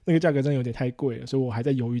那个价格真的有点太贵了，所以我还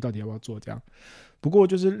在犹豫到底要不要做这样。不过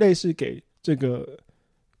就是类似给这个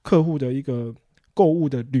客户的一个购物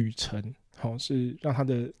的旅程，是让他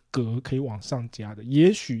的格可以往上加的。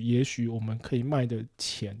也许我们可以卖的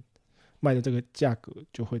钱，卖的这个价格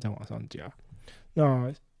就会再往上加。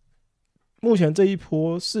那目前这一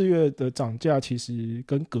波4月的涨价其实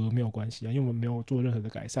跟格没有关系啊，因为我们没有做任何的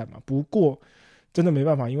改善嘛。不过真的没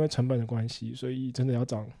办法，因为成本的关系，所以真的要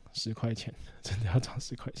涨10块钱，真的要涨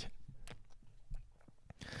10块钱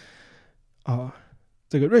啊！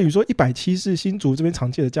这个瑞宇说170是新竹这边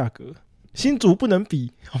常见的价格，新竹不能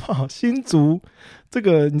比，好不好？新竹这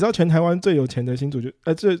个你知道，全台湾最有钱的新竹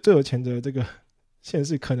最有钱的这个县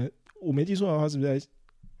市，可能我没记错的话，是不是在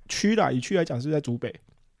区啦？以区来讲，是不是在竹北？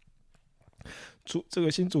这个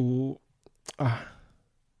新竹啊，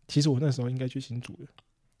其实我那时候应该去新竹的。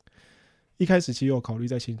一开始其实有考虑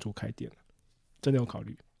在新竹开店，真的有考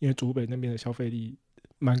虑，因为竹北那边的消费力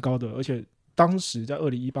蛮高的，而且当时在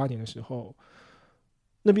2018年的时候，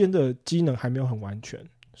那边的机能还没有很完全，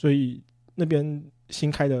所以那边新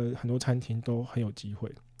开的很多餐厅都很有机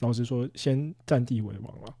会。老实说，先占地为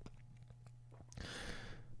王了。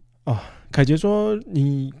凯杰说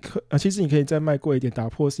其实你可以再卖贵一点，打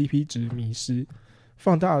破 CP 值迷失，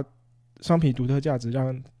放大商品独特价值，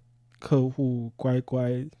让客户乖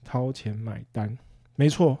乖掏钱买单。没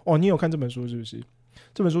错你有看这本书是不是？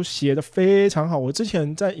这本书写的非常好。我之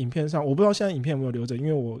前在影片上，我不知道现在影片有没有留着，因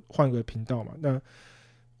为我换个频道嘛。那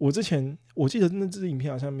我记得那支影片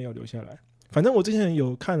好像没有留下来。反正我之前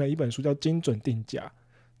有看了一本书叫《精准定价》，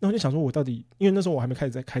那我就想说，我到底因为那时候我还没开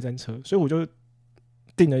始在开餐车，所以我就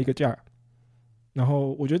定了一个价，然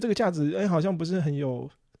后我觉得这个价值好像不是很有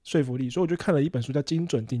说服力，所以我就看了一本书叫《精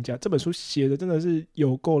准定价》。这本书写的真的是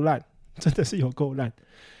有够烂，真的是有够烂，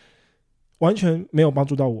完全没有帮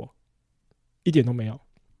助到我，一点都没有。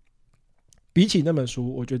比起那本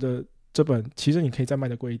书，我觉得这本其实你可以再卖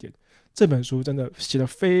的贵一点。这本书真的写的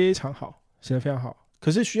非常好，写得非常好，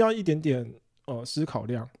可是需要一点点思考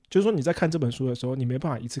量，就是说你在看这本书的时候，你没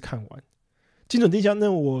办法一次看完。精准定价那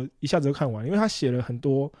我一下子就看完，因为他写了很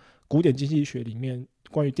多古典经济学里面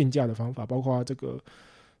关于定价的方法，包括这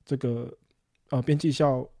个边际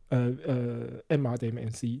效MR 等于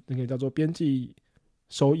MC 那个叫做边际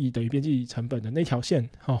收益等于边际成本的那条线，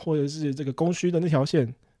或者是这个供需的那条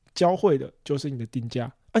线交汇的就是你的定价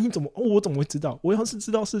啊！你怎么我怎么会知道？我要是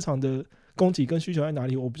知道市场的供给跟需求在哪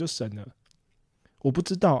里，我不就省了？我不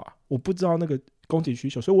知道啊，我不知道那个供给需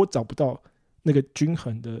求，所以我找不到那个均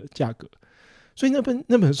衡的价格。所以那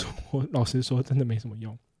本书，我老实说真的没什么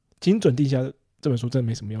用。精准定价这本书真的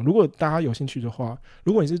没什么用。如果大家有兴趣的话，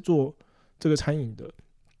如果你是做这个餐饮的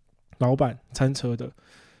老板、餐车的，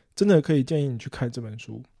真的可以建议你去看这本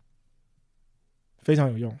书，非常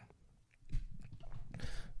有用。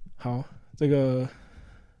好，这个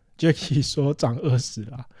Jacky 说涨20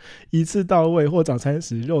啦，一次到位或涨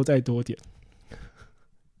30，肉再多点。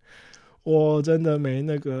我真的没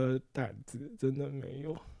那个胆子，真的没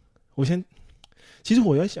有。其实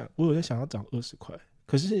我有在想要涨20块，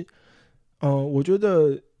可是，我觉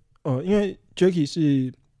得，因为 Jacky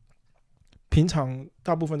是平常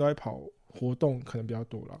大部分都在跑活动，可能比较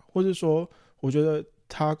多啦，或者说，我觉得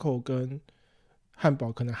Taco 跟汉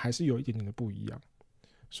堡可能还是有一点点的不一样，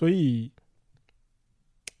所以，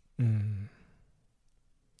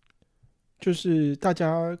就是大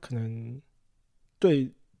家可能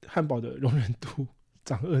对汉堡的容忍度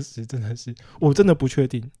涨20，真的是我真的不确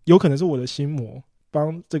定，有可能是我的心魔。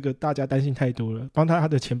帮这个大家担心太多了，帮他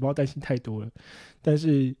的钱包担心太多了，但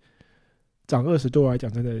是涨20对我来讲，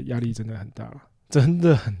真的压力真的很大，真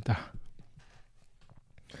的很大，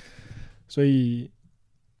所以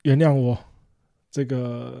原谅我，这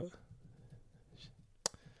个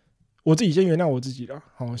我自己先原谅我自己啦。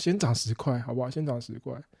好，先涨10块，好不好？先涨10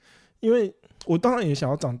块，因为我当然也想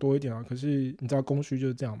要涨多一点啊，可是你知道供需就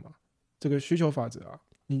是这样嘛，这个需求法则啊，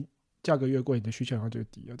你价格越贵，你的需求量就越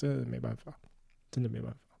低啊，真的没办法。真的没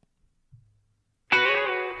办法。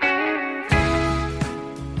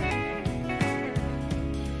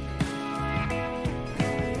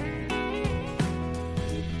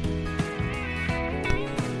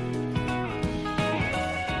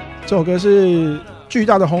这首歌是巨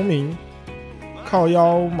大的轰鸣，靠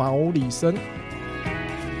腰毛里森。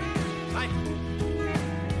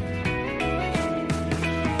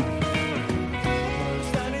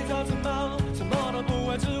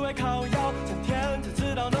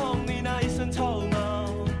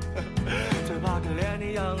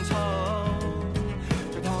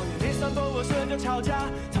吵架，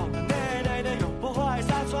吵得累累的又不会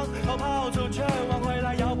撒床，后跑出去玩回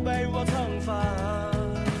来要被我惩罚。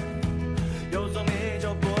有种你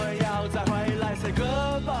就不要再回来 ，say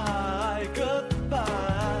goodbye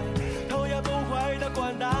goodbye， 头也不回的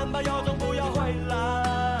滚蛋吧，有种不要回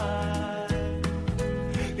来。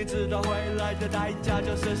你知道回来的代价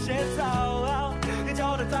就是洗澡，你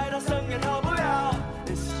叫的再大声也逃不了。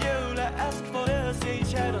It's you that ask for this， 一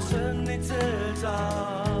切都是你制造。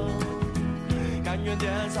甘愿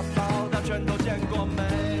点上包，但全都见过没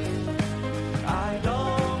 ？I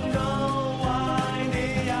don't know why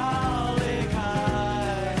你要离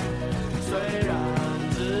开，虽然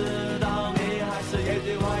知道你还是一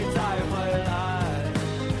定会再回来，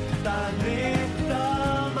但你的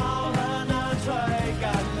毛很难吹干，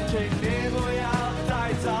请你不要再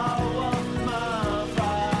找我麻烦。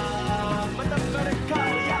慢点快点靠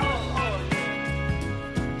腰。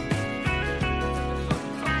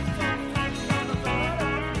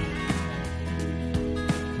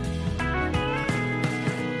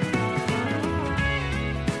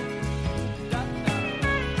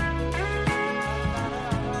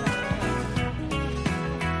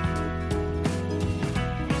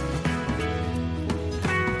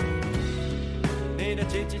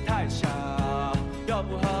机器太小，又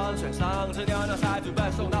不喝水，上次尿尿塞住被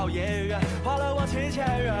送到医院，花了我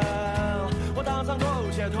7000元。我当场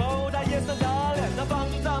吐血，吐在医生的脸，那房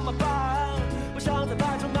租怎么办？不想再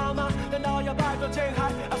拜托妈妈，难道要拜托金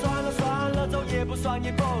海？算了算了，走也不算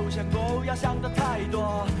一步，先不要想得太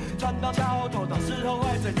多。船到桥头，到时候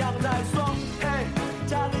会怎样再说。嘿，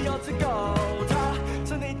家里有只狗，它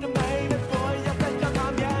是你的妹妹，不要再到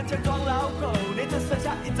她面前装老虎，你只剩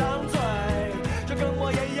下一张嘴。就跟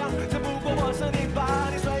我一样，只不过我是你爸，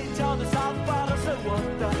你睡觉的沙发都是我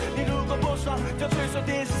的。你如果不爽，就去睡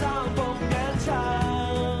地上，不勉强，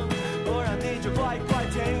不然你就乖乖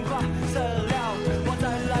听话。饲料，我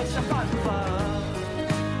再来想办法。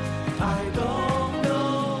I don't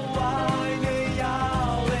know why 你要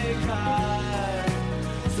离开，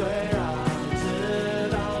虽然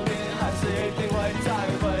知道你还是一定会再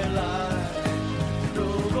回来。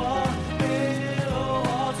如果你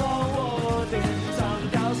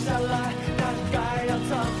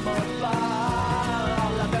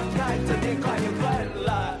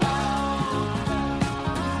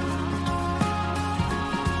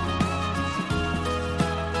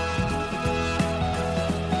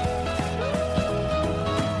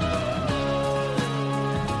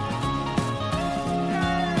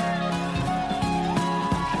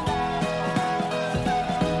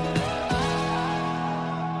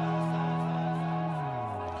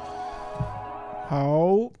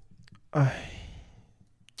好，哎，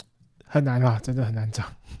很难啦，真的很难涨。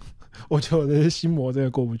我觉得我的心魔真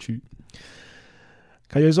的过不去。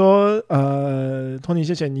凯杰说：“Tony，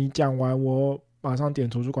 谢谢你讲完，我马上点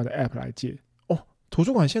图书馆的 App 来借。哦，图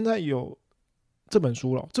书馆现在有这本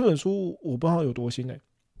书了，这本书我不知道有多新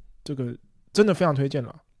这个真的非常推荐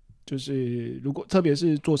了。就是如果特别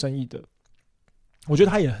是做生意的，我觉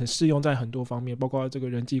得它也很适用在很多方面，包括这个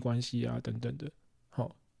人际关系啊等等的。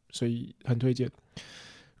好，所以很推荐。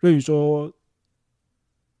瑞宇说，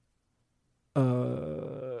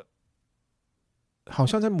好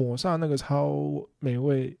像在抹煞那个超美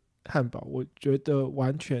味汉堡，我觉得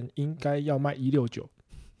完全应该要卖169。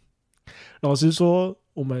老实说，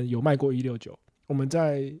我们有卖过169，我们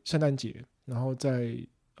在圣诞节，然后在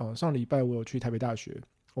上礼拜我有去台北大学，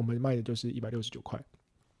我们卖的就是169块，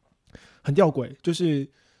很吊诡。就是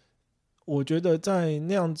我觉得在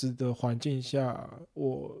那样子的环境下，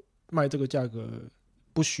我卖这个价格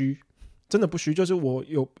不虚，真的不虚，就是我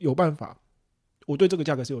有办法，我对这个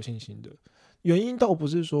价格是有信心的。原因倒不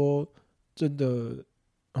是说真的，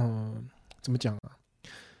怎么讲啊？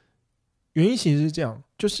原因其实是这样，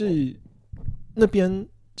就是那边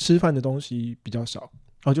吃饭的东西比较少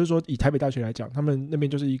就是说以台北大学来讲，他们那边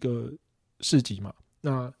就是一个市集嘛，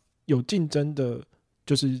那有竞争的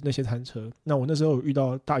就是那些餐车。那我那时候有遇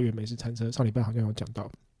到大元美式餐车，上礼拜好像有讲到，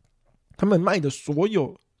他们卖的所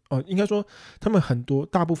有应该说他们很多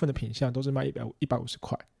大部分的品项都是卖150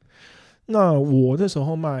块。那我那时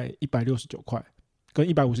候卖169块，跟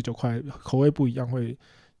159块口味不一样，会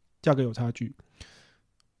价格有差距。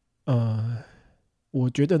我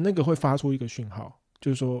觉得那个会发出一个讯号，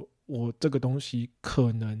就是说我这个东西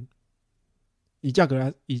可能以价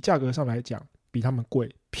格上来讲比他们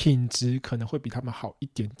贵，品质可能会比他们好一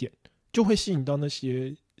点点，就会吸引到那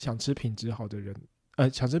些想吃品质好的人，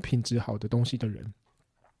想吃品质好的东西的人。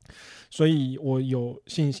所以我有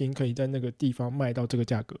信心可以在那个地方卖到这个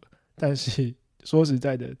价格。但是说实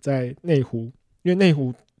在的，在内湖，因为内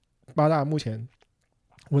湖八大目前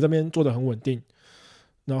我这边做的很稳定，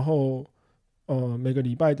然后每个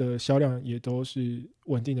礼拜的销量也都是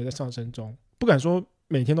稳定的在上升中，不敢说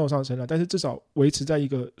每天都有上升了，但是至少维持在一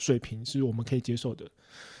个水平是我们可以接受的。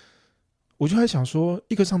我就在想说，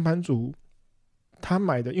一个上班族他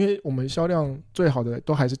买的，因为我们销量最好的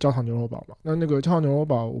都还是焦糖牛肉堡嘛，那个焦糖牛肉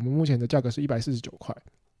堡我们目前的价格是149块，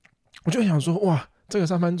我就想说哇，这个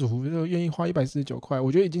上班族就愿意花149块，我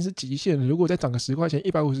觉得已经是极限了。如果再涨个10块钱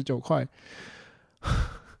，159块，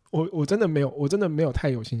我真的没有太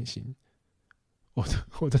有信心。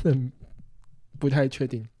我真的不太确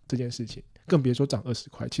定这件事情，更别说涨20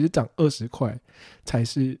块。其实涨20块才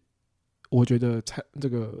是我觉得这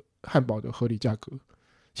个汉堡的合理价格。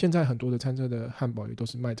现在很多的餐车的汉堡也都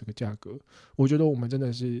是卖这个价格，我觉得我们真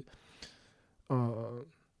的是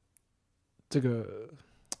这个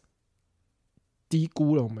低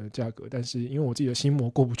估了我们的价格。但是因为我自己的心魔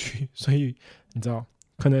过不去，所以你知道，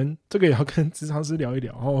可能这个也要跟咨商师聊一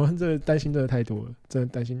聊。这个担心真的太多了，真的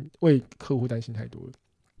担心，为客户担心太多了。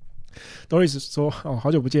Doris 说：“好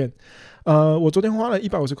久不见，我昨天花了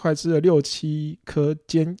150块吃了6-7颗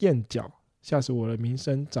煎燕饺，吓死我了！民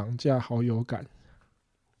生涨价好有感。”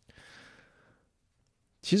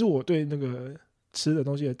其实我对那个吃的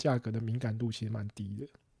东西的价格的敏感度其实蛮低的，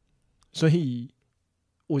所以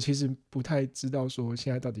我其实不太知道说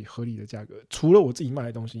现在到底合理的价格，除了我自己卖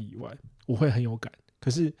的东西以外，我会很有感。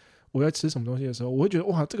可是我在吃什么东西的时候，我会觉得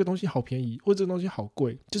哇，这个东西好便宜，或者这个东西好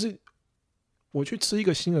贵。就是我去吃一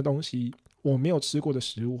个新的东西，我没有吃过的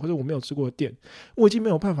食物，或者我没有吃过的店，我已经没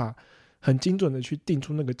有办法很精准的去定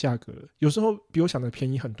出那个价格了。有时候比我想的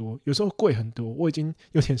便宜很多，有时候贵很多，我已经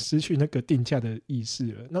有点失去那个定价的意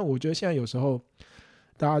识了。那我觉得现在有时候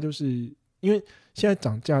大家就是因为现在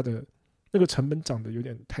涨价的那个成本涨得有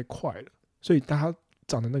点太快了，所以大家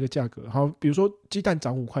涨的那个价格，好，比如说鸡蛋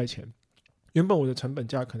涨5块钱，原本我的成本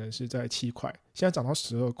价可能是在7块，现在涨到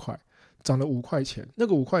12块，涨了5块钱。那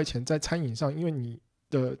个5块钱在餐饮上，因为你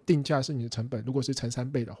的定价是你的成本，如果是乘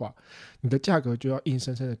3倍的话，你的价格就要硬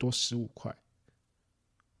生生的多15块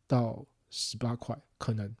到18块，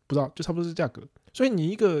可能不知道，就差不多是价格。所以你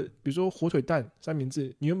一个比如说火腿蛋三明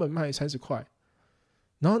治，你原本卖30块，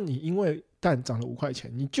然后你因为蛋涨了5块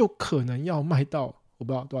钱，你就可能要卖到我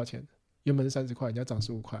不知道多少钱，原本是30块，你要涨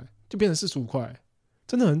15块，就变成45块，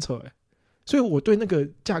真的很扯欸。所以我对那个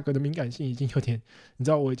价格的敏感性已经有点，你知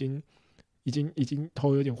道，我已经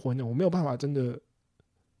头有点昏了，我没有办法真的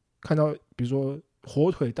看到，比如说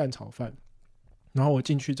火腿蛋炒饭，然后我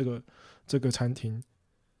进去这个餐厅，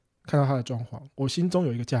看到它的装潢，我心中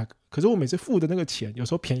有一个价格，可是我每次付的那个钱，有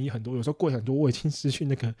时候便宜很多，有时候贵很多，我已经失去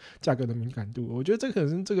那个价格的敏感度。我觉得这可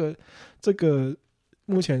能是这个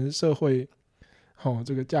目前社会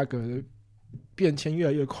这个价格的变迁越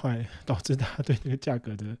来越快，导致大家对这个价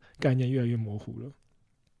格的概念越来越模糊了。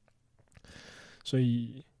所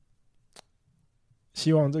以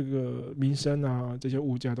希望这个民生啊，这些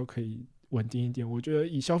物价都可以稳定一点。我觉得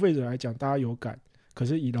以消费者来讲，大家有感，可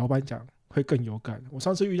是以老板讲会更有感。我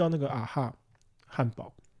上次遇到那个啊哈汉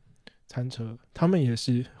堡餐车，他们也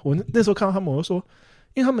是，我那时候看到他们，我就说，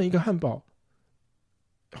因为他们一个汉堡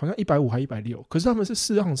好像150还160，可是他们是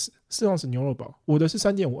4盎司牛肉堡，我的是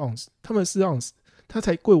3.5盎司，他们4盎司，他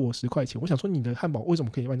才贵我10块钱。我想说，你的汉堡为什么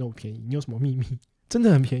可以卖那么便宜？你有什么秘密？真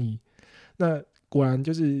的很便宜。那果然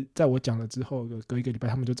就是在我讲了之后，隔一个礼拜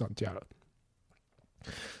他们就涨价了。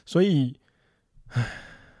所以，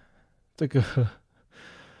这个，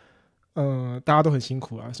大家都很辛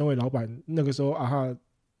苦啊。身为老板，那个时候啊哈，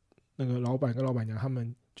那个老板跟老板娘他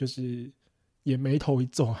们就是也眉头一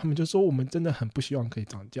皱，他们就说我们真的很不希望可以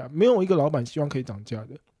涨价，没有一个老板希望可以涨价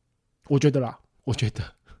的。我觉得啦，我觉得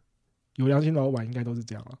有良心的老板应该都是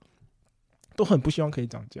这样啦，都很不希望可以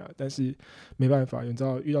涨价，但是没办法，你知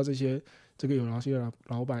道遇到这个有良心的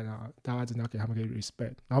老板啊，大家真的要给他们个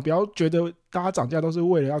respect， 然后不要觉得大家涨价都是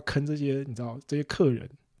为了要坑这些，你知道这些客人，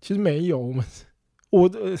其实没有，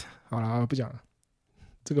好啦，不讲了，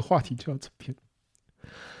这个话题就到这边。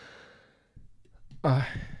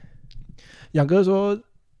养哥说，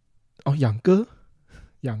养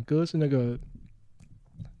哥是那个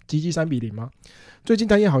鸡鸡3:0吗？最近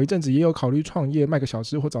待业好一阵子，也有考虑创业，卖个小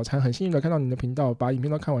吃或早餐。很幸运的看到你的频道，把影片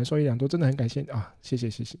都看完，受益良多，真的很感谢啊！谢谢。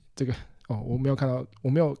这个我没有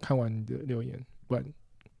看完你的留言，不然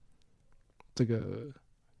这个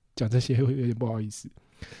讲这些会有点不好意思。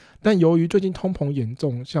但由于最近通膨严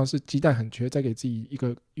重，像是鸡蛋很缺，再给自己1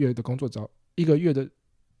个月的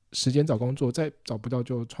时间找工作，再找不到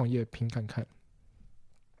就创业拼看看。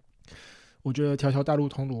我觉得条条大路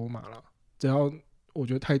通罗马啦，只要我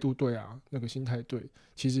觉得态度对啊，那个心态对，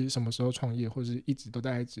其实什么时候创业或是一直都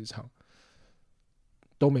待在职场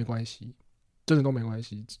都没关系，真的都没关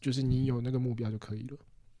系，就是你有那个目标就可以了。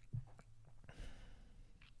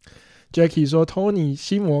Jackie 说 Tony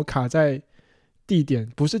心魔卡在地点，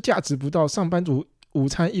不是价值不到，上班族午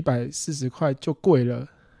餐140块就贵了，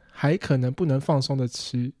还可能不能放松的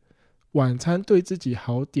吃，晚餐对自己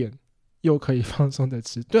好点又可以放松的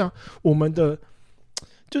吃。对啊，我们的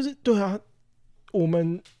就是对啊，我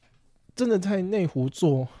们真的在内湖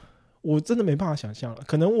做，我真的没办法想象了。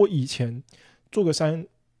可能我以前做个3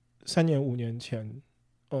年5年前，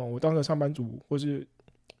我当个上班族，或是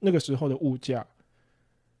那个时候的物价，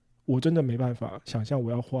我真的没办法想象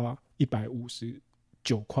我要花159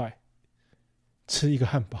块吃一个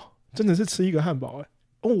汉堡，真的是吃一个汉堡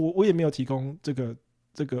我也没有提供这个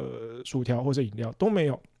薯条或者饮料都没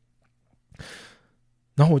有，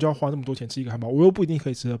然后我就要花那么多钱吃一个汉堡，我又不一定可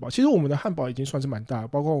以吃得饱。其实我们的汉堡已经算是蛮大，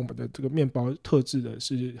包括我们的这个面包特制的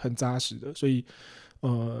是很扎实的，所以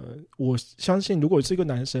我相信如果是一个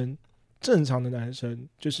男生，正常的男生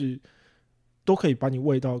就是都可以把你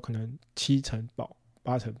喂到可能7成饱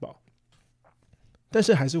8成饱，但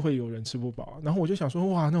是还是会有人吃不饱。然后我就想说，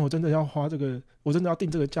哇，那我真的要花这个，我真的要定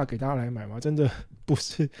这个价给大家来买吗？真的不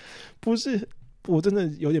是，我真的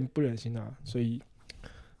有点不忍心啊，所以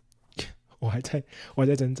我还在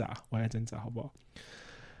挣扎，好不好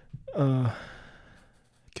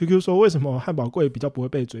？QQ 说为什么汉堡贵比较不会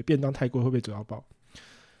被嘴，便当太贵会被嘴到爆？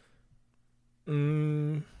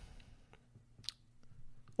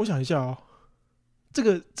我想一下哦，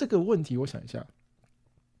这个问题我想一下，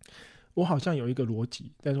我好像有一个逻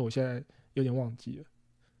辑，但是我现在有点忘记了。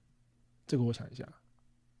这个我想一下，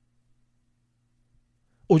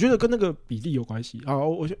我觉得跟那个比例有关系啊。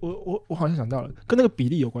我好像想到了，跟那个比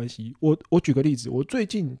例有关系。我举个例子，我最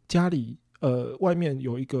近家里外面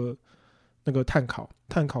有一个那个炭烤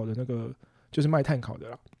的那个，就是卖炭烤的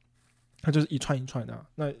啦，它就是一串一串啊，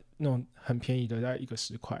那种很便宜的，大概一个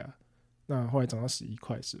10块啊，那后来涨到11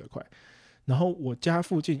块、12块。然后我家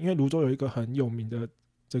附近，因为泸州有一个很有名的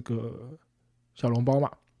这个小笼包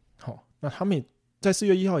嘛，好，那他们也在4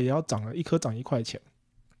月1号也要涨了，一颗涨1块钱。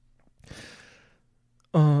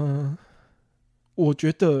我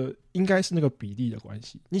觉得应该是那个比例的关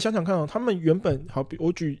系。你想想看哦，他们原本好，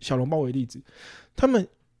我举小笼包为例子，他们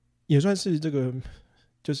也算是这个，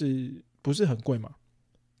就是不是很贵嘛。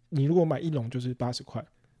你如果买1笼就是80块，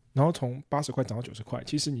然后从80块涨到90块，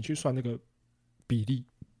其实你去算那个比例，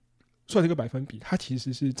算这个百分比，它其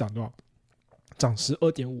实是涨多少？涨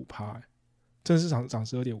 12.5%，真的是涨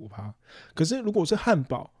 12.5%。可是如果是汉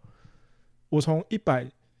堡，我从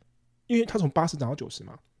100，因为它从80涨到90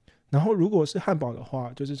嘛，然后如果是汉堡的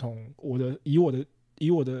话，就是以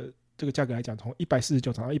我的这个价格来讲，从149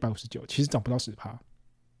涨到159，其实涨不到10%，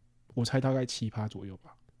我猜大概7%左右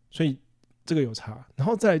吧。所以这个有差。然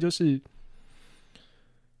后再来就是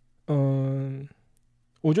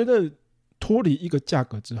我觉得脱离一个价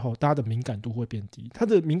格之后，大家的敏感度会变低。它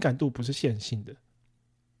的敏感度不是线性的，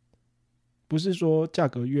不是说价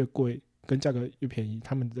格越贵跟价格越便宜，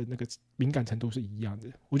他们的那个敏感程度是一样的。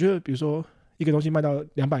我觉得比如说一个东西卖到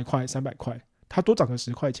200块300块，它多涨个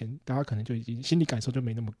10块钱，大家可能就已经心理感受就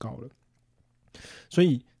没那么高了。所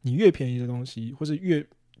以你越便宜的东西，或是越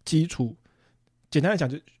基础，简单来讲，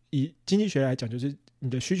就以经济学来讲，就是你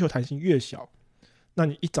的需求弹性越小，那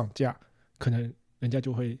你一涨价，可能人家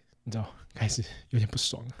就会你知道开始有点不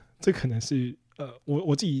爽。这可能是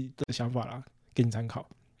我自己的想法啦，给你参考。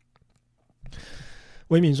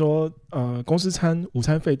威敏说，公司午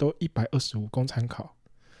餐费都125，供参考。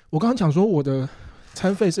我刚刚讲说我的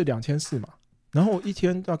餐费是2400嘛，然后一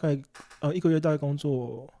天大概一个月大概工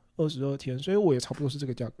作22天，所以我也差不多是这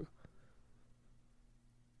个价格。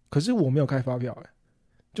可是我没有开发票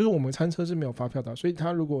就是我们餐车是没有发票的，所以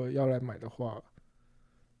他如果要来买的话，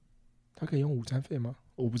他可以用午餐费吗？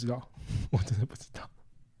我不知道，我真的不知道。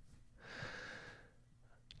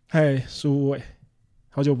嗨，苏伟，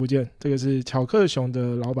好久不见，这个是巧克熊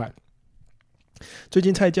的老板。最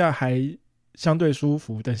近菜价还相对舒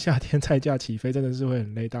服，等夏天菜价起飞真的是会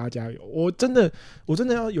很累，大家加油。我真的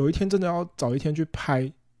要有一天真的要找一天去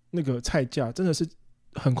拍那个菜价，真的是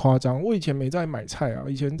很夸张。我以前没在买菜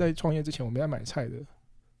以前在创业之前我没在买菜的，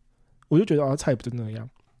我就觉得菜不就那样，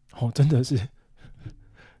真的是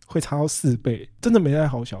会差到4倍，真的没在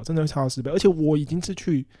好小，真的会差到4倍。而且我已经是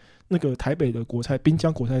去那个台北的滨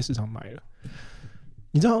江国菜市场买了。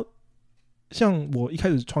你知道，像我一开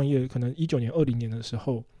始创业，可能19年、20年的时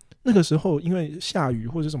候，那个时候因为下雨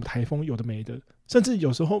或者什么台风，有的没的，甚至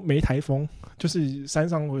有时候没台风，就是山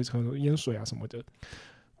上会可能淹水什么的。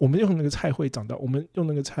我们用那个菜会涨到，我们用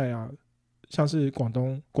那个菜像是广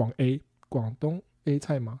东 A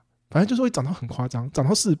菜嘛，反正就是会涨到很夸张，涨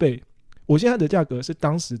到4倍。我现在的价格是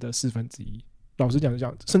当时的1/4，老实讲，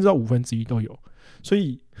甚至到1/5都有。所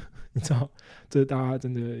以你知道，这大家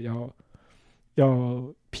真的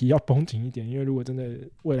要皮要绷紧一点，因为如果真的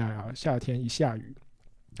未来夏天一下雨，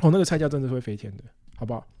那个菜价真的是会飞天的，好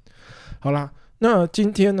不好？好啦，那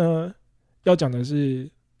今天呢要讲的是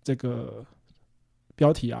这个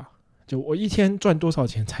标题就我一天赚多少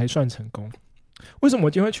钱才算成功？为什么我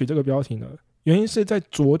今天会取这个标题呢？原因是在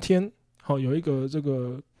昨天有一个这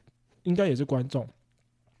个应该也是观众，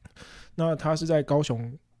那他是在高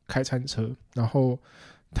雄开餐车，然后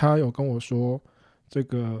他有跟我说这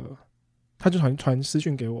个。他就传私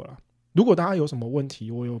讯给我了。如果大家有什么问题，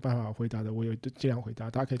我有办法回答的，我有尽量回答。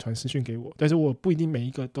大家可以传私讯给我，但是我不一定每一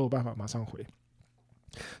个都有办法马上回。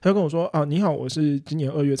他就跟我说你好，我是今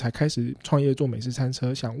年2月才开始创业做美式餐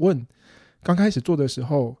车，想问刚开始做的时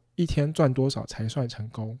候，一天赚多少才算成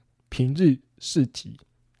功？平日市集。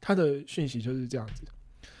他的讯息就是这样子。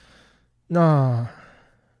那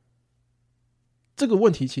这个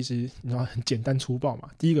问题其实你知道很简单粗暴嘛。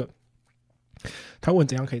第一个，他问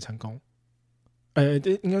怎样可以成功？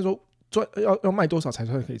应该说要卖多少才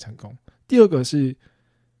算可以成功。第二个是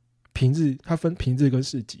平日，它分平日跟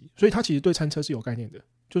市集，所以他其实对餐车是有概念的，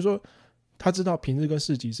就是说他知道平日跟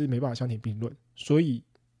市集是没办法相提并论，所以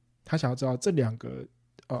他想要知道这2个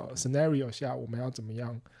scenario 下我们要怎么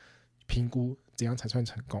样评估，怎样才算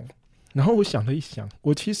成功。然后我想了一想，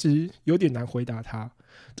我其实有点难回答他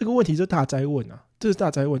这个问题，是大哉问这是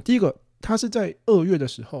大哉问。第一个，他是在2月的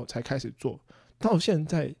时候才开始做，到现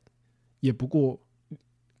在也不过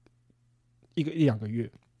一两个月，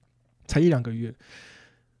才1-2个月。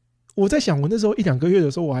我在想，我那时候1-2个月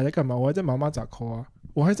的时候，我还在干嘛？我还在妈妈咋抠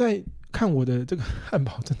我还在看我的这个汉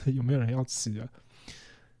堡真的有没有人要吃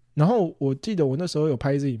然后我记得我那时候有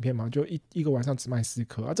拍一支影片嘛，就一个晚上只卖4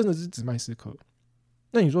颗真的是只卖4颗。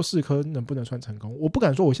那你说4颗能不能算成功？我不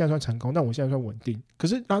敢说我现在算成功，但我现在算稳定。可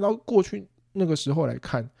是拿到过去那个时候来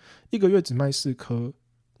看，1个月只卖4颗，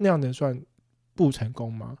那样能算不成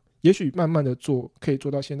功吗？也许慢慢的做，可以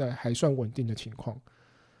做到现在还算稳定的情况，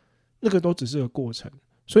那个都只是个过程，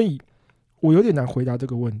所以我有点难回答这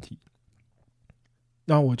个问题。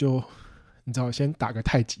那我就你知道，先打个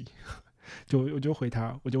太极，我就回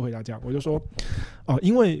答这样，我就说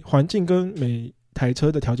因为环境跟每台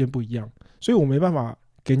车的条件不一样，所以我没办法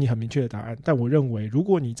给你很明确的答案。但我认为，如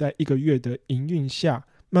果你在1个月的营运下，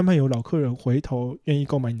慢慢有老客人回头愿意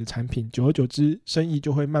购买你的产品，久而久之生意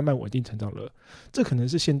就会慢慢稳定成长了。这可能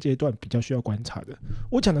是现阶段比较需要观察的。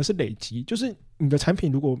我讲的是累积，就是你的产品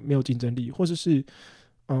如果没有竞争力，或者是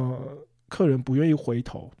客人不愿意回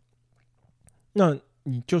头，那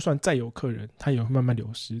你就算再有客人，他也会慢慢流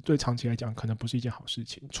失，对长期来讲可能不是一件好事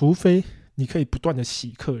情。除非你可以不断的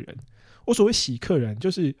洗客人。我所谓洗客人，就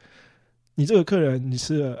是你这个客人你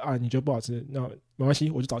吃了啊，你觉得不好吃，那没关系，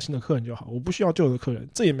我就找新的客人就好，我不需要旧的客人，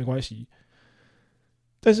这也没关系。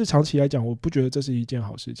但是长期来讲，我不觉得这是一件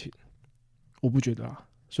好事情，我不觉得啊，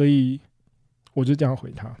所以我就这样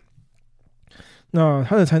回他。那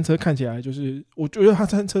他的餐车看起来就是，我觉得他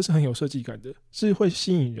餐车是很有设计感的，是会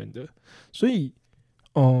吸引人的，所以，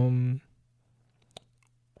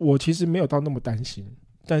我其实没有到那么担心，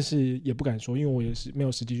但是也不敢说，因为我也是没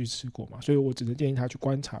有实际去吃过嘛，所以我只能建议他去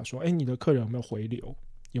观察，说，你的客人有没有回流，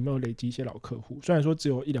有没有累积一些老客户？虽然说只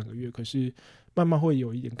有1-2个月，可是慢慢会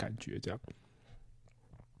有一点感觉这样。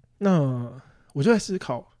那我就在思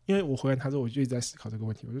考，因为我回完他之后，我就一直在思考这个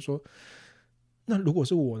问题，我就说，那如果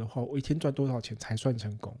是我的话，我一天赚多少钱才算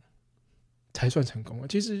成功？才算成功啊？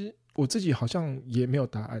其实我自己好像也没有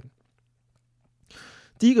答案。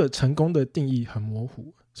第一个，成功的定义很模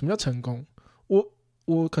糊。什么叫成功？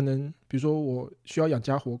我可能，比如说我需要养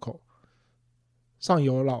家活口，上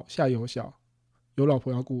有老下有小，有老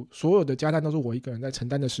婆要顾，所有的家担都是我一个人在承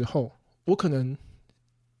担的时候，我可能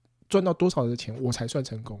赚到多少的钱我才算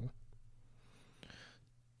成功？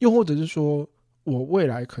又或者是说我未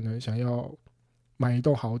来可能想要买一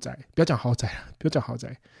栋豪宅，不要讲豪宅了，不要讲豪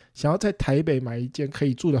宅，想要在台北买一间可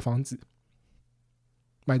以住的房子，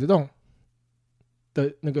买得动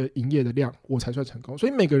的那个营业的量，我才算成功。所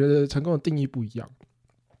以每个人的成功的定义不一样，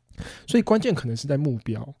所以关键可能是在目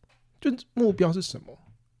标，就目标是什么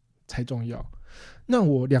才重要。那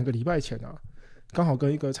我2个礼拜前啊，刚好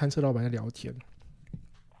跟一个餐车老板在聊天，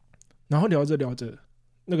然后聊着聊着，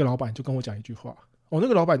那个老板就跟我讲一句话。那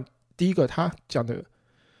个老板第一个他讲的，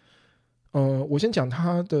我先讲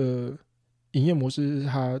他的营业模式是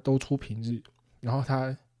他都出平日，然后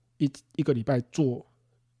他一个礼拜做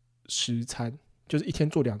10餐，就是一天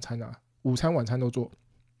做2餐啊，午餐晚餐都做。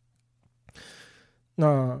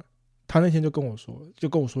那他那天就跟我说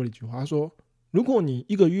了一句话，他说：如果你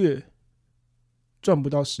1个月赚不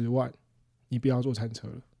到10万，你不要做餐车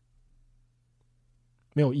了，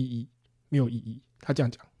没有意义，没有意义。他这样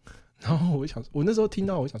讲，然后我那时候听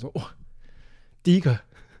到，我想说，哇，第一个，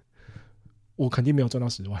我肯定没有赚到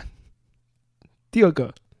10万。第二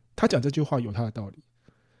个，他讲这句话有他的道理。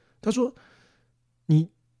他说，你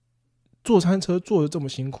坐餐车坐得这么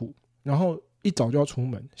辛苦，然后一早就要出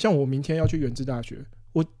门，像我明天要去原治大学，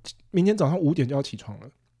我明天早上5点就要起床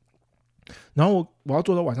了，然后我要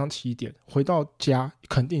做到晚上7点，回到家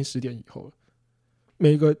肯定10点以后了。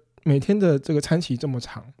每天的这个餐期这么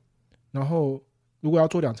长，然后如果要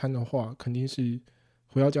做2餐的话，肯定是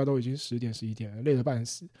回到家都已经10点11点了，累得半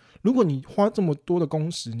死。如果你花这么多的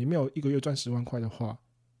工时，你没有1个月赚10万块的话，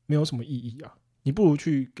没有什么意义啊。你不如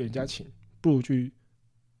去给人家请，不如去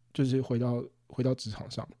就是回到职场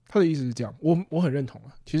上。他的意思是这样，我很认同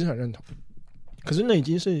啊，其实很认同。可是那已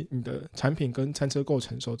经是你的产品跟餐车够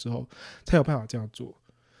成熟之后，才有办法这样做。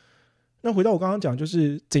那回到我刚刚讲，就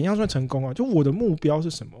是怎样算成功啊？就我的目标是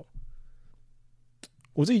什么？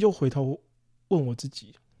我自己就回头问我自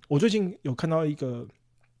己。我最近有看到一个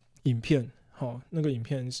影片，那个影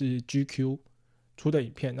片是 GQ 出的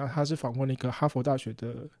影片，那他是访问了一个哈佛大学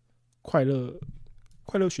的快乐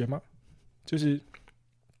学吗？就是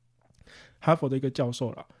哈佛的一个教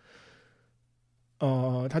授啦。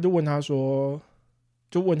他就问他说，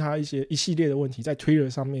就问他一系列的问题，在 Twitter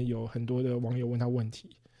上面有很多的网友问他问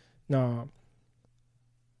题。那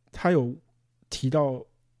他有提到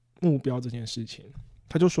目标这件事情，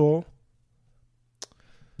他就说：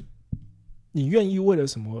你愿意为了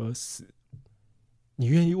什么而死？你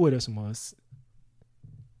愿意为了什么而死？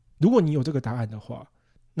如果你有这个答案的话，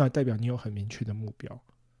那代表你有很明确的目标，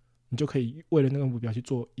你就可以为了那个目标去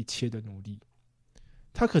做一切的努力。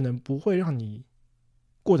它可能不会让你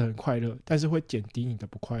过得很快乐，但是会减低你的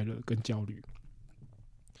不快乐跟焦虑。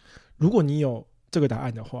如果你有这个答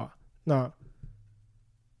案的话，那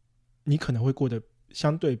你可能会过得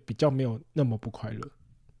相对比较没有那么不快乐，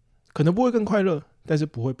可能不会更快乐，但是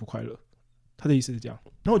不会不快乐。他的意思是这样。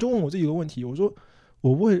然后我就问我自己一个问题，我说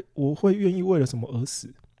我会愿意为了什么而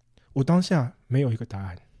死？我当下没有一个答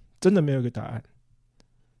案，真的没有一个答案。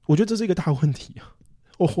我觉得这是一个大问题啊！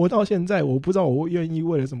我活到现在，我不知道我会愿意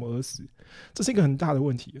为了什么而死，这是一个很大的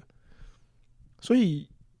问题。所以，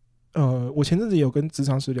我前阵子有跟咨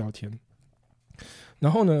商师聊天，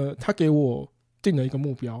然后呢，他给我定了一个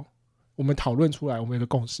目标，我们讨论出来，我们有一个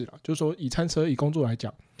共识啦，就是说以餐车以工作来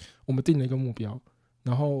讲，我们定了一个目标，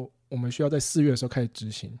然后我们需要在4月的时候开始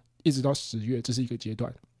执行，一直到10月，这是一个阶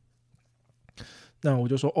段。那我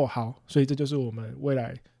就说好，所以这就是我们未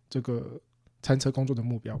来这个餐车工作的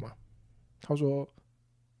目标嘛。他说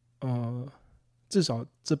至少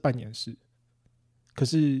这半年是，可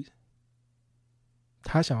是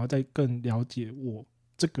他想要再更了解我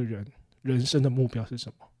这个人人生的目标是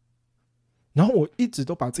什么。然后我一直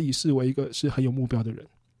都把自己视为一个是很有目标的人，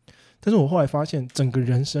但是我后来发现整个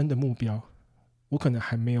人生的目标我可能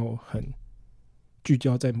还没有很聚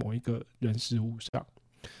焦在某一个人事物上，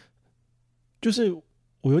就是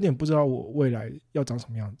我有点不知道我未来要长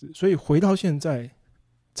什么样子。所以回到现在，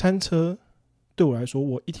餐车对我来说，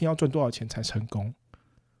我一天要赚多少钱才成功，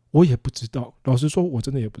我也不知道。老实说，我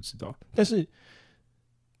真的也不知道。但是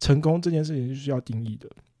成功这件事情是需要定义的，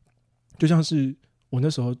就像是我那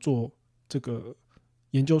时候做这个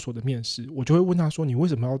研究所的面试，我就会问他说：“你为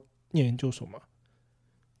什么要念研究所嘛？”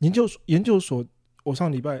研究所，我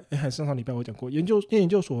上礼拜还是上礼拜我讲过，念研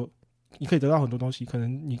究所，你可以得到很多东西，可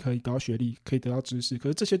能你可以得到学历，可以得到知识，可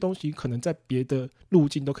是这些东西可能在别的路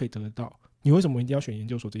径都可以得得到。你为什么一定要选研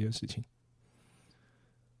究所这件事情？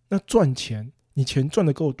那赚钱，你钱赚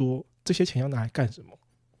得够多，这些钱要拿来干什么？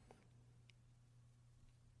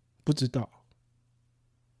不知道，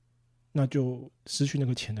那就失去那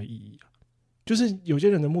个钱的意义了。就是有些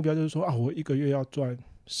人的目标就是说啊，我一个月要赚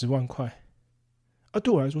10万块，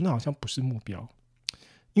对我来说那好像不是目标，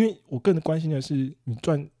因为我更关心的是你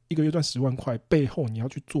一个月赚10万块背后你要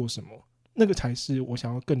去做什么，那个才是我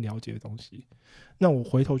想要更了解的东西。那我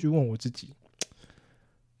回头去问我自己，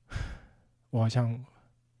我好像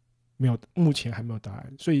目前还没有答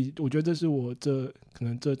案，所以我觉得这是我可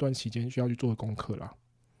能这段期间需要去做的功课啦。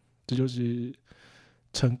这就是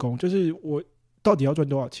成功，就是我到底要赚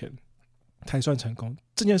多少钱才算成功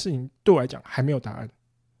这件事情，对我来讲还没有答案，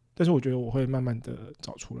但是我觉得我会慢慢的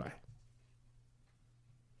找出来。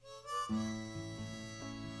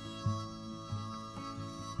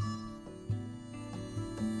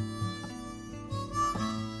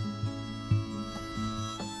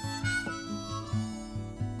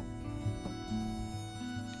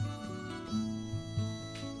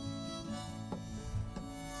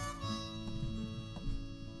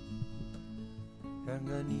然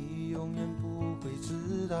而你永远不会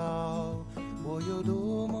知道我有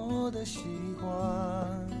多么的喜欢。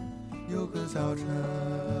有个早晨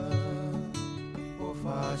我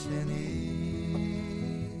发现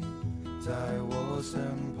你在我身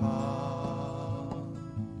旁，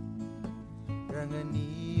然而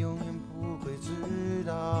你永远不会知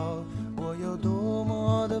道我有多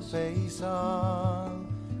么的悲伤。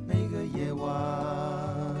每个夜晚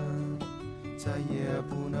再也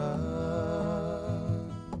不能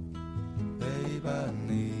陪伴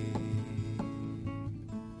你，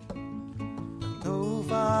当头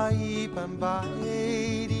发一般白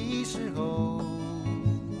的时候，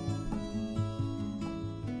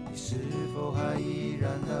你是否还依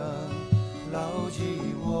然能牢记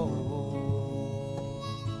我？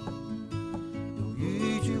有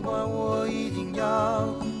一句话我一定要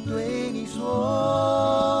对你说，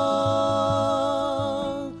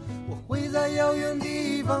我会在遥远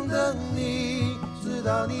地方等你，直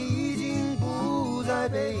到你已经不再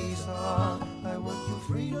悲伤。I want you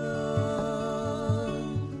freedom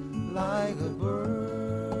like a bird。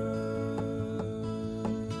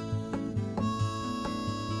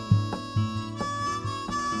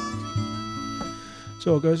 这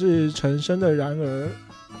首歌是陈升的《然而》。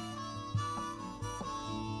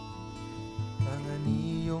然而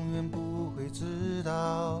你永远不会知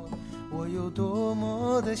道我有多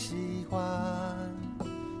么的喜欢，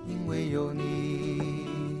因为有你，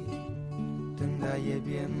等待也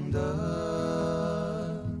变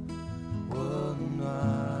得温暖。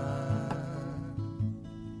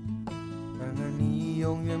然而你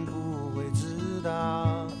永远不会知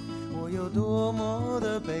道我有多么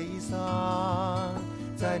的悲伤，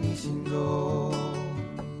在你心中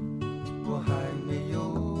我还没有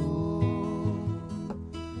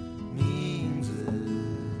名字。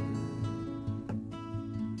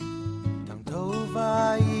当头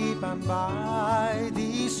发一般白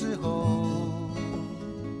的时候，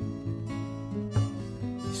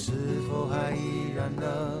你是否还依然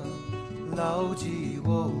能牢记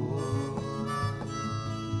我？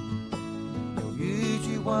有一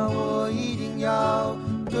句话我一定要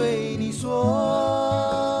对你说，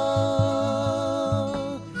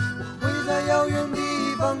我会在遥远地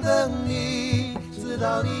方等你，直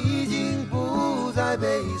到你已经不再悲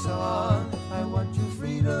伤。I want you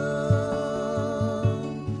freedom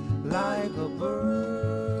like a bird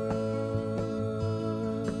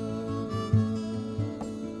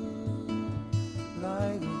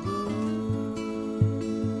like a bird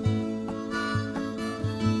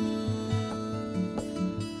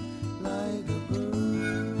like a bird。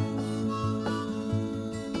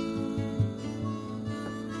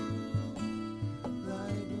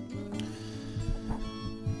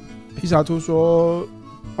 披萨兔说：“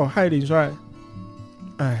哦，嗨，林帅，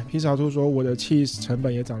披萨兔说我的cheese成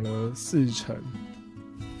本也涨了40%，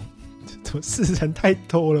怎么4成太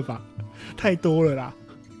多了吧？太多了啦。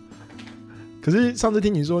可是上次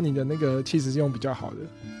听你说你的那个起司是用比较好的，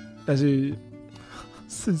但是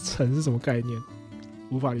4成是什么概念？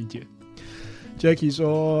无法理解。Jackie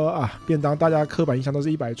说啊，便当大家刻板印象都是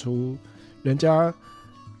100出，人家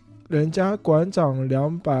馆长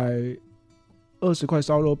220块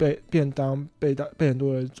烧肉便当被很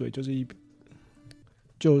多人嘴，就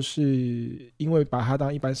是因为把它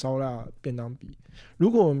当一般烧腊便当比。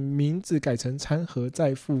如果名字改成餐盒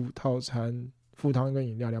再附套餐，附汤跟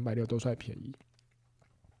饮料260都算便宜。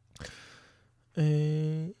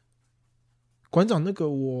馆长那个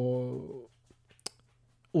我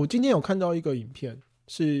今天有看到一个影片，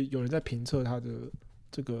是有人在评测他的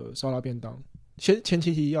这个烧腊便当。前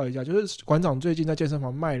提提要一下，就是馆长最近在健身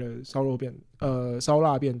房卖了烧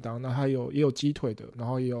腊便当，那他也有鸡腿的，然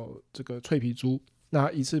后也有这个脆皮猪，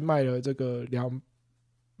那一次卖了这个220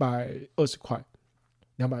块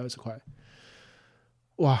，220块，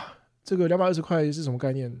哇，这个220块是什么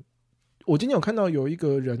概念？我今天有看到有一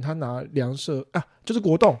个人他拿量色啊，就是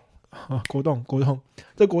国栋，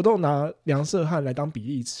这国栋拿量色汉来当比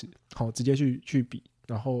例尺，好，直接去比，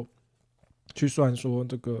然后去算说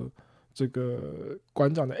这个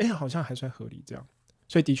馆长的，好像还算合理这样，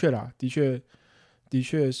所以的确啦，的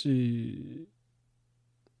确是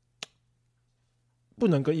不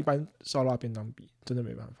能跟一般烧腊便当比，真的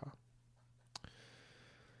没办法。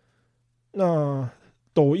那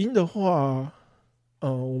抖音的话，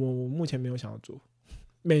我目前没有想要做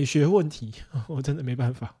美学问题，我真的没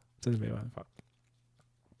办法，真的没办法。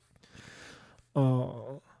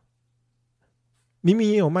明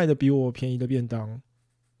明也有卖的比我便宜的便当。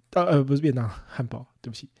不是便当，汉堡，对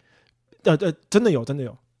不起，真的有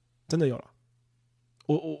了。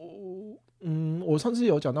我上次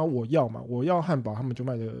有讲到我要汉堡，他们就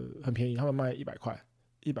卖的很便宜，他们卖100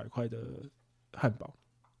块的汉堡，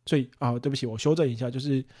所以对不起，我修正一下，就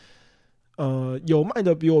是有卖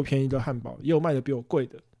的比我便宜的汉堡，也有卖的比我贵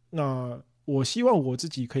的。那我希望我自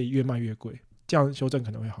己可以越卖越贵，这样修正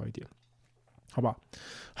可能会好一点。好吧，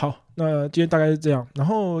好，那今天大概是这样。然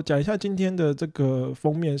后讲一下今天的这个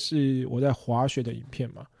封面是我在滑雪的影片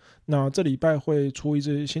嘛。那这礼拜会出一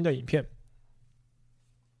支新的影片，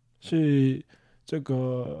是这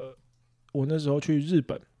个我那时候去日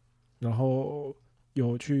本，然后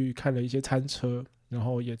有去看了一些餐车，然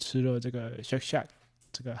后也吃了这个 Shake Shack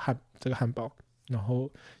这个汉堡，然后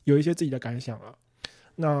有一些自己的感想啊。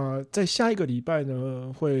那在下一个礼拜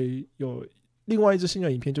呢，会有另外一支新的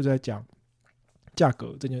影片，就是在讲价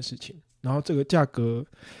格这件事情，然后这个价格，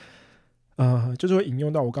就是会引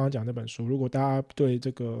用到我刚刚讲那本书。如果大家对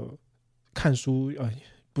这个看书，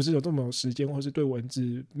不是有这么有时间，或是对文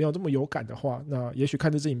字没有这么有感的话，那也许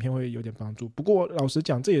看这支影片会有点帮助。不过老实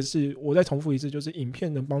讲，这也是我再重复一次，就是影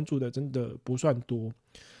片能帮助的真的不算多，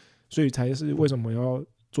所以才是为什么要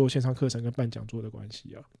做线上课程跟办讲座的关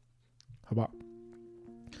系啊，好不好？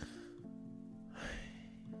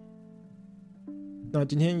那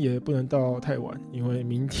今天也不能到太晚，因为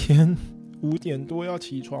明天5点多要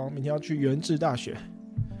起床，明天要去元智大学。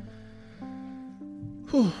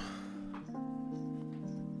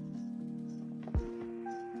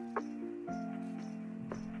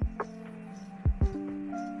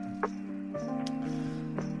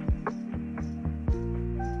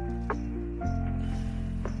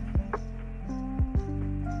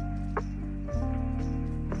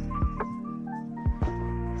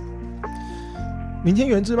明天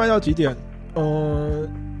元智卖到几点？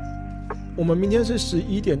我们明天是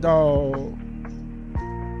11点到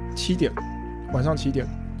7点，晚上7点。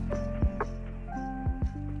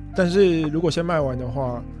但是如果先卖完的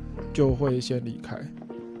话，就会先离开。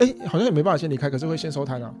好像也没办法先离开，可是会先收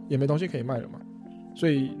摊啊，也没东西可以卖了嘛。所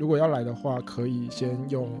以如果要来的话，可以先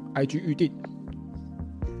用 IG 预定。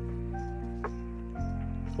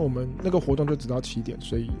我们那个活动就只到7点，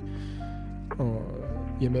所以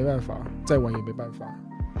也没办法，再晚也没办法。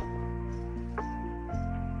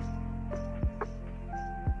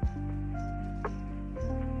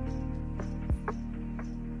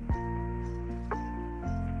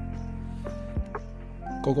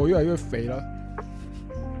狗狗越来越肥了，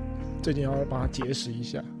最近要帮它节食一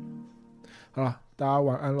下。好了，大家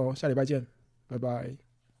晚安喽，下礼拜见，拜拜。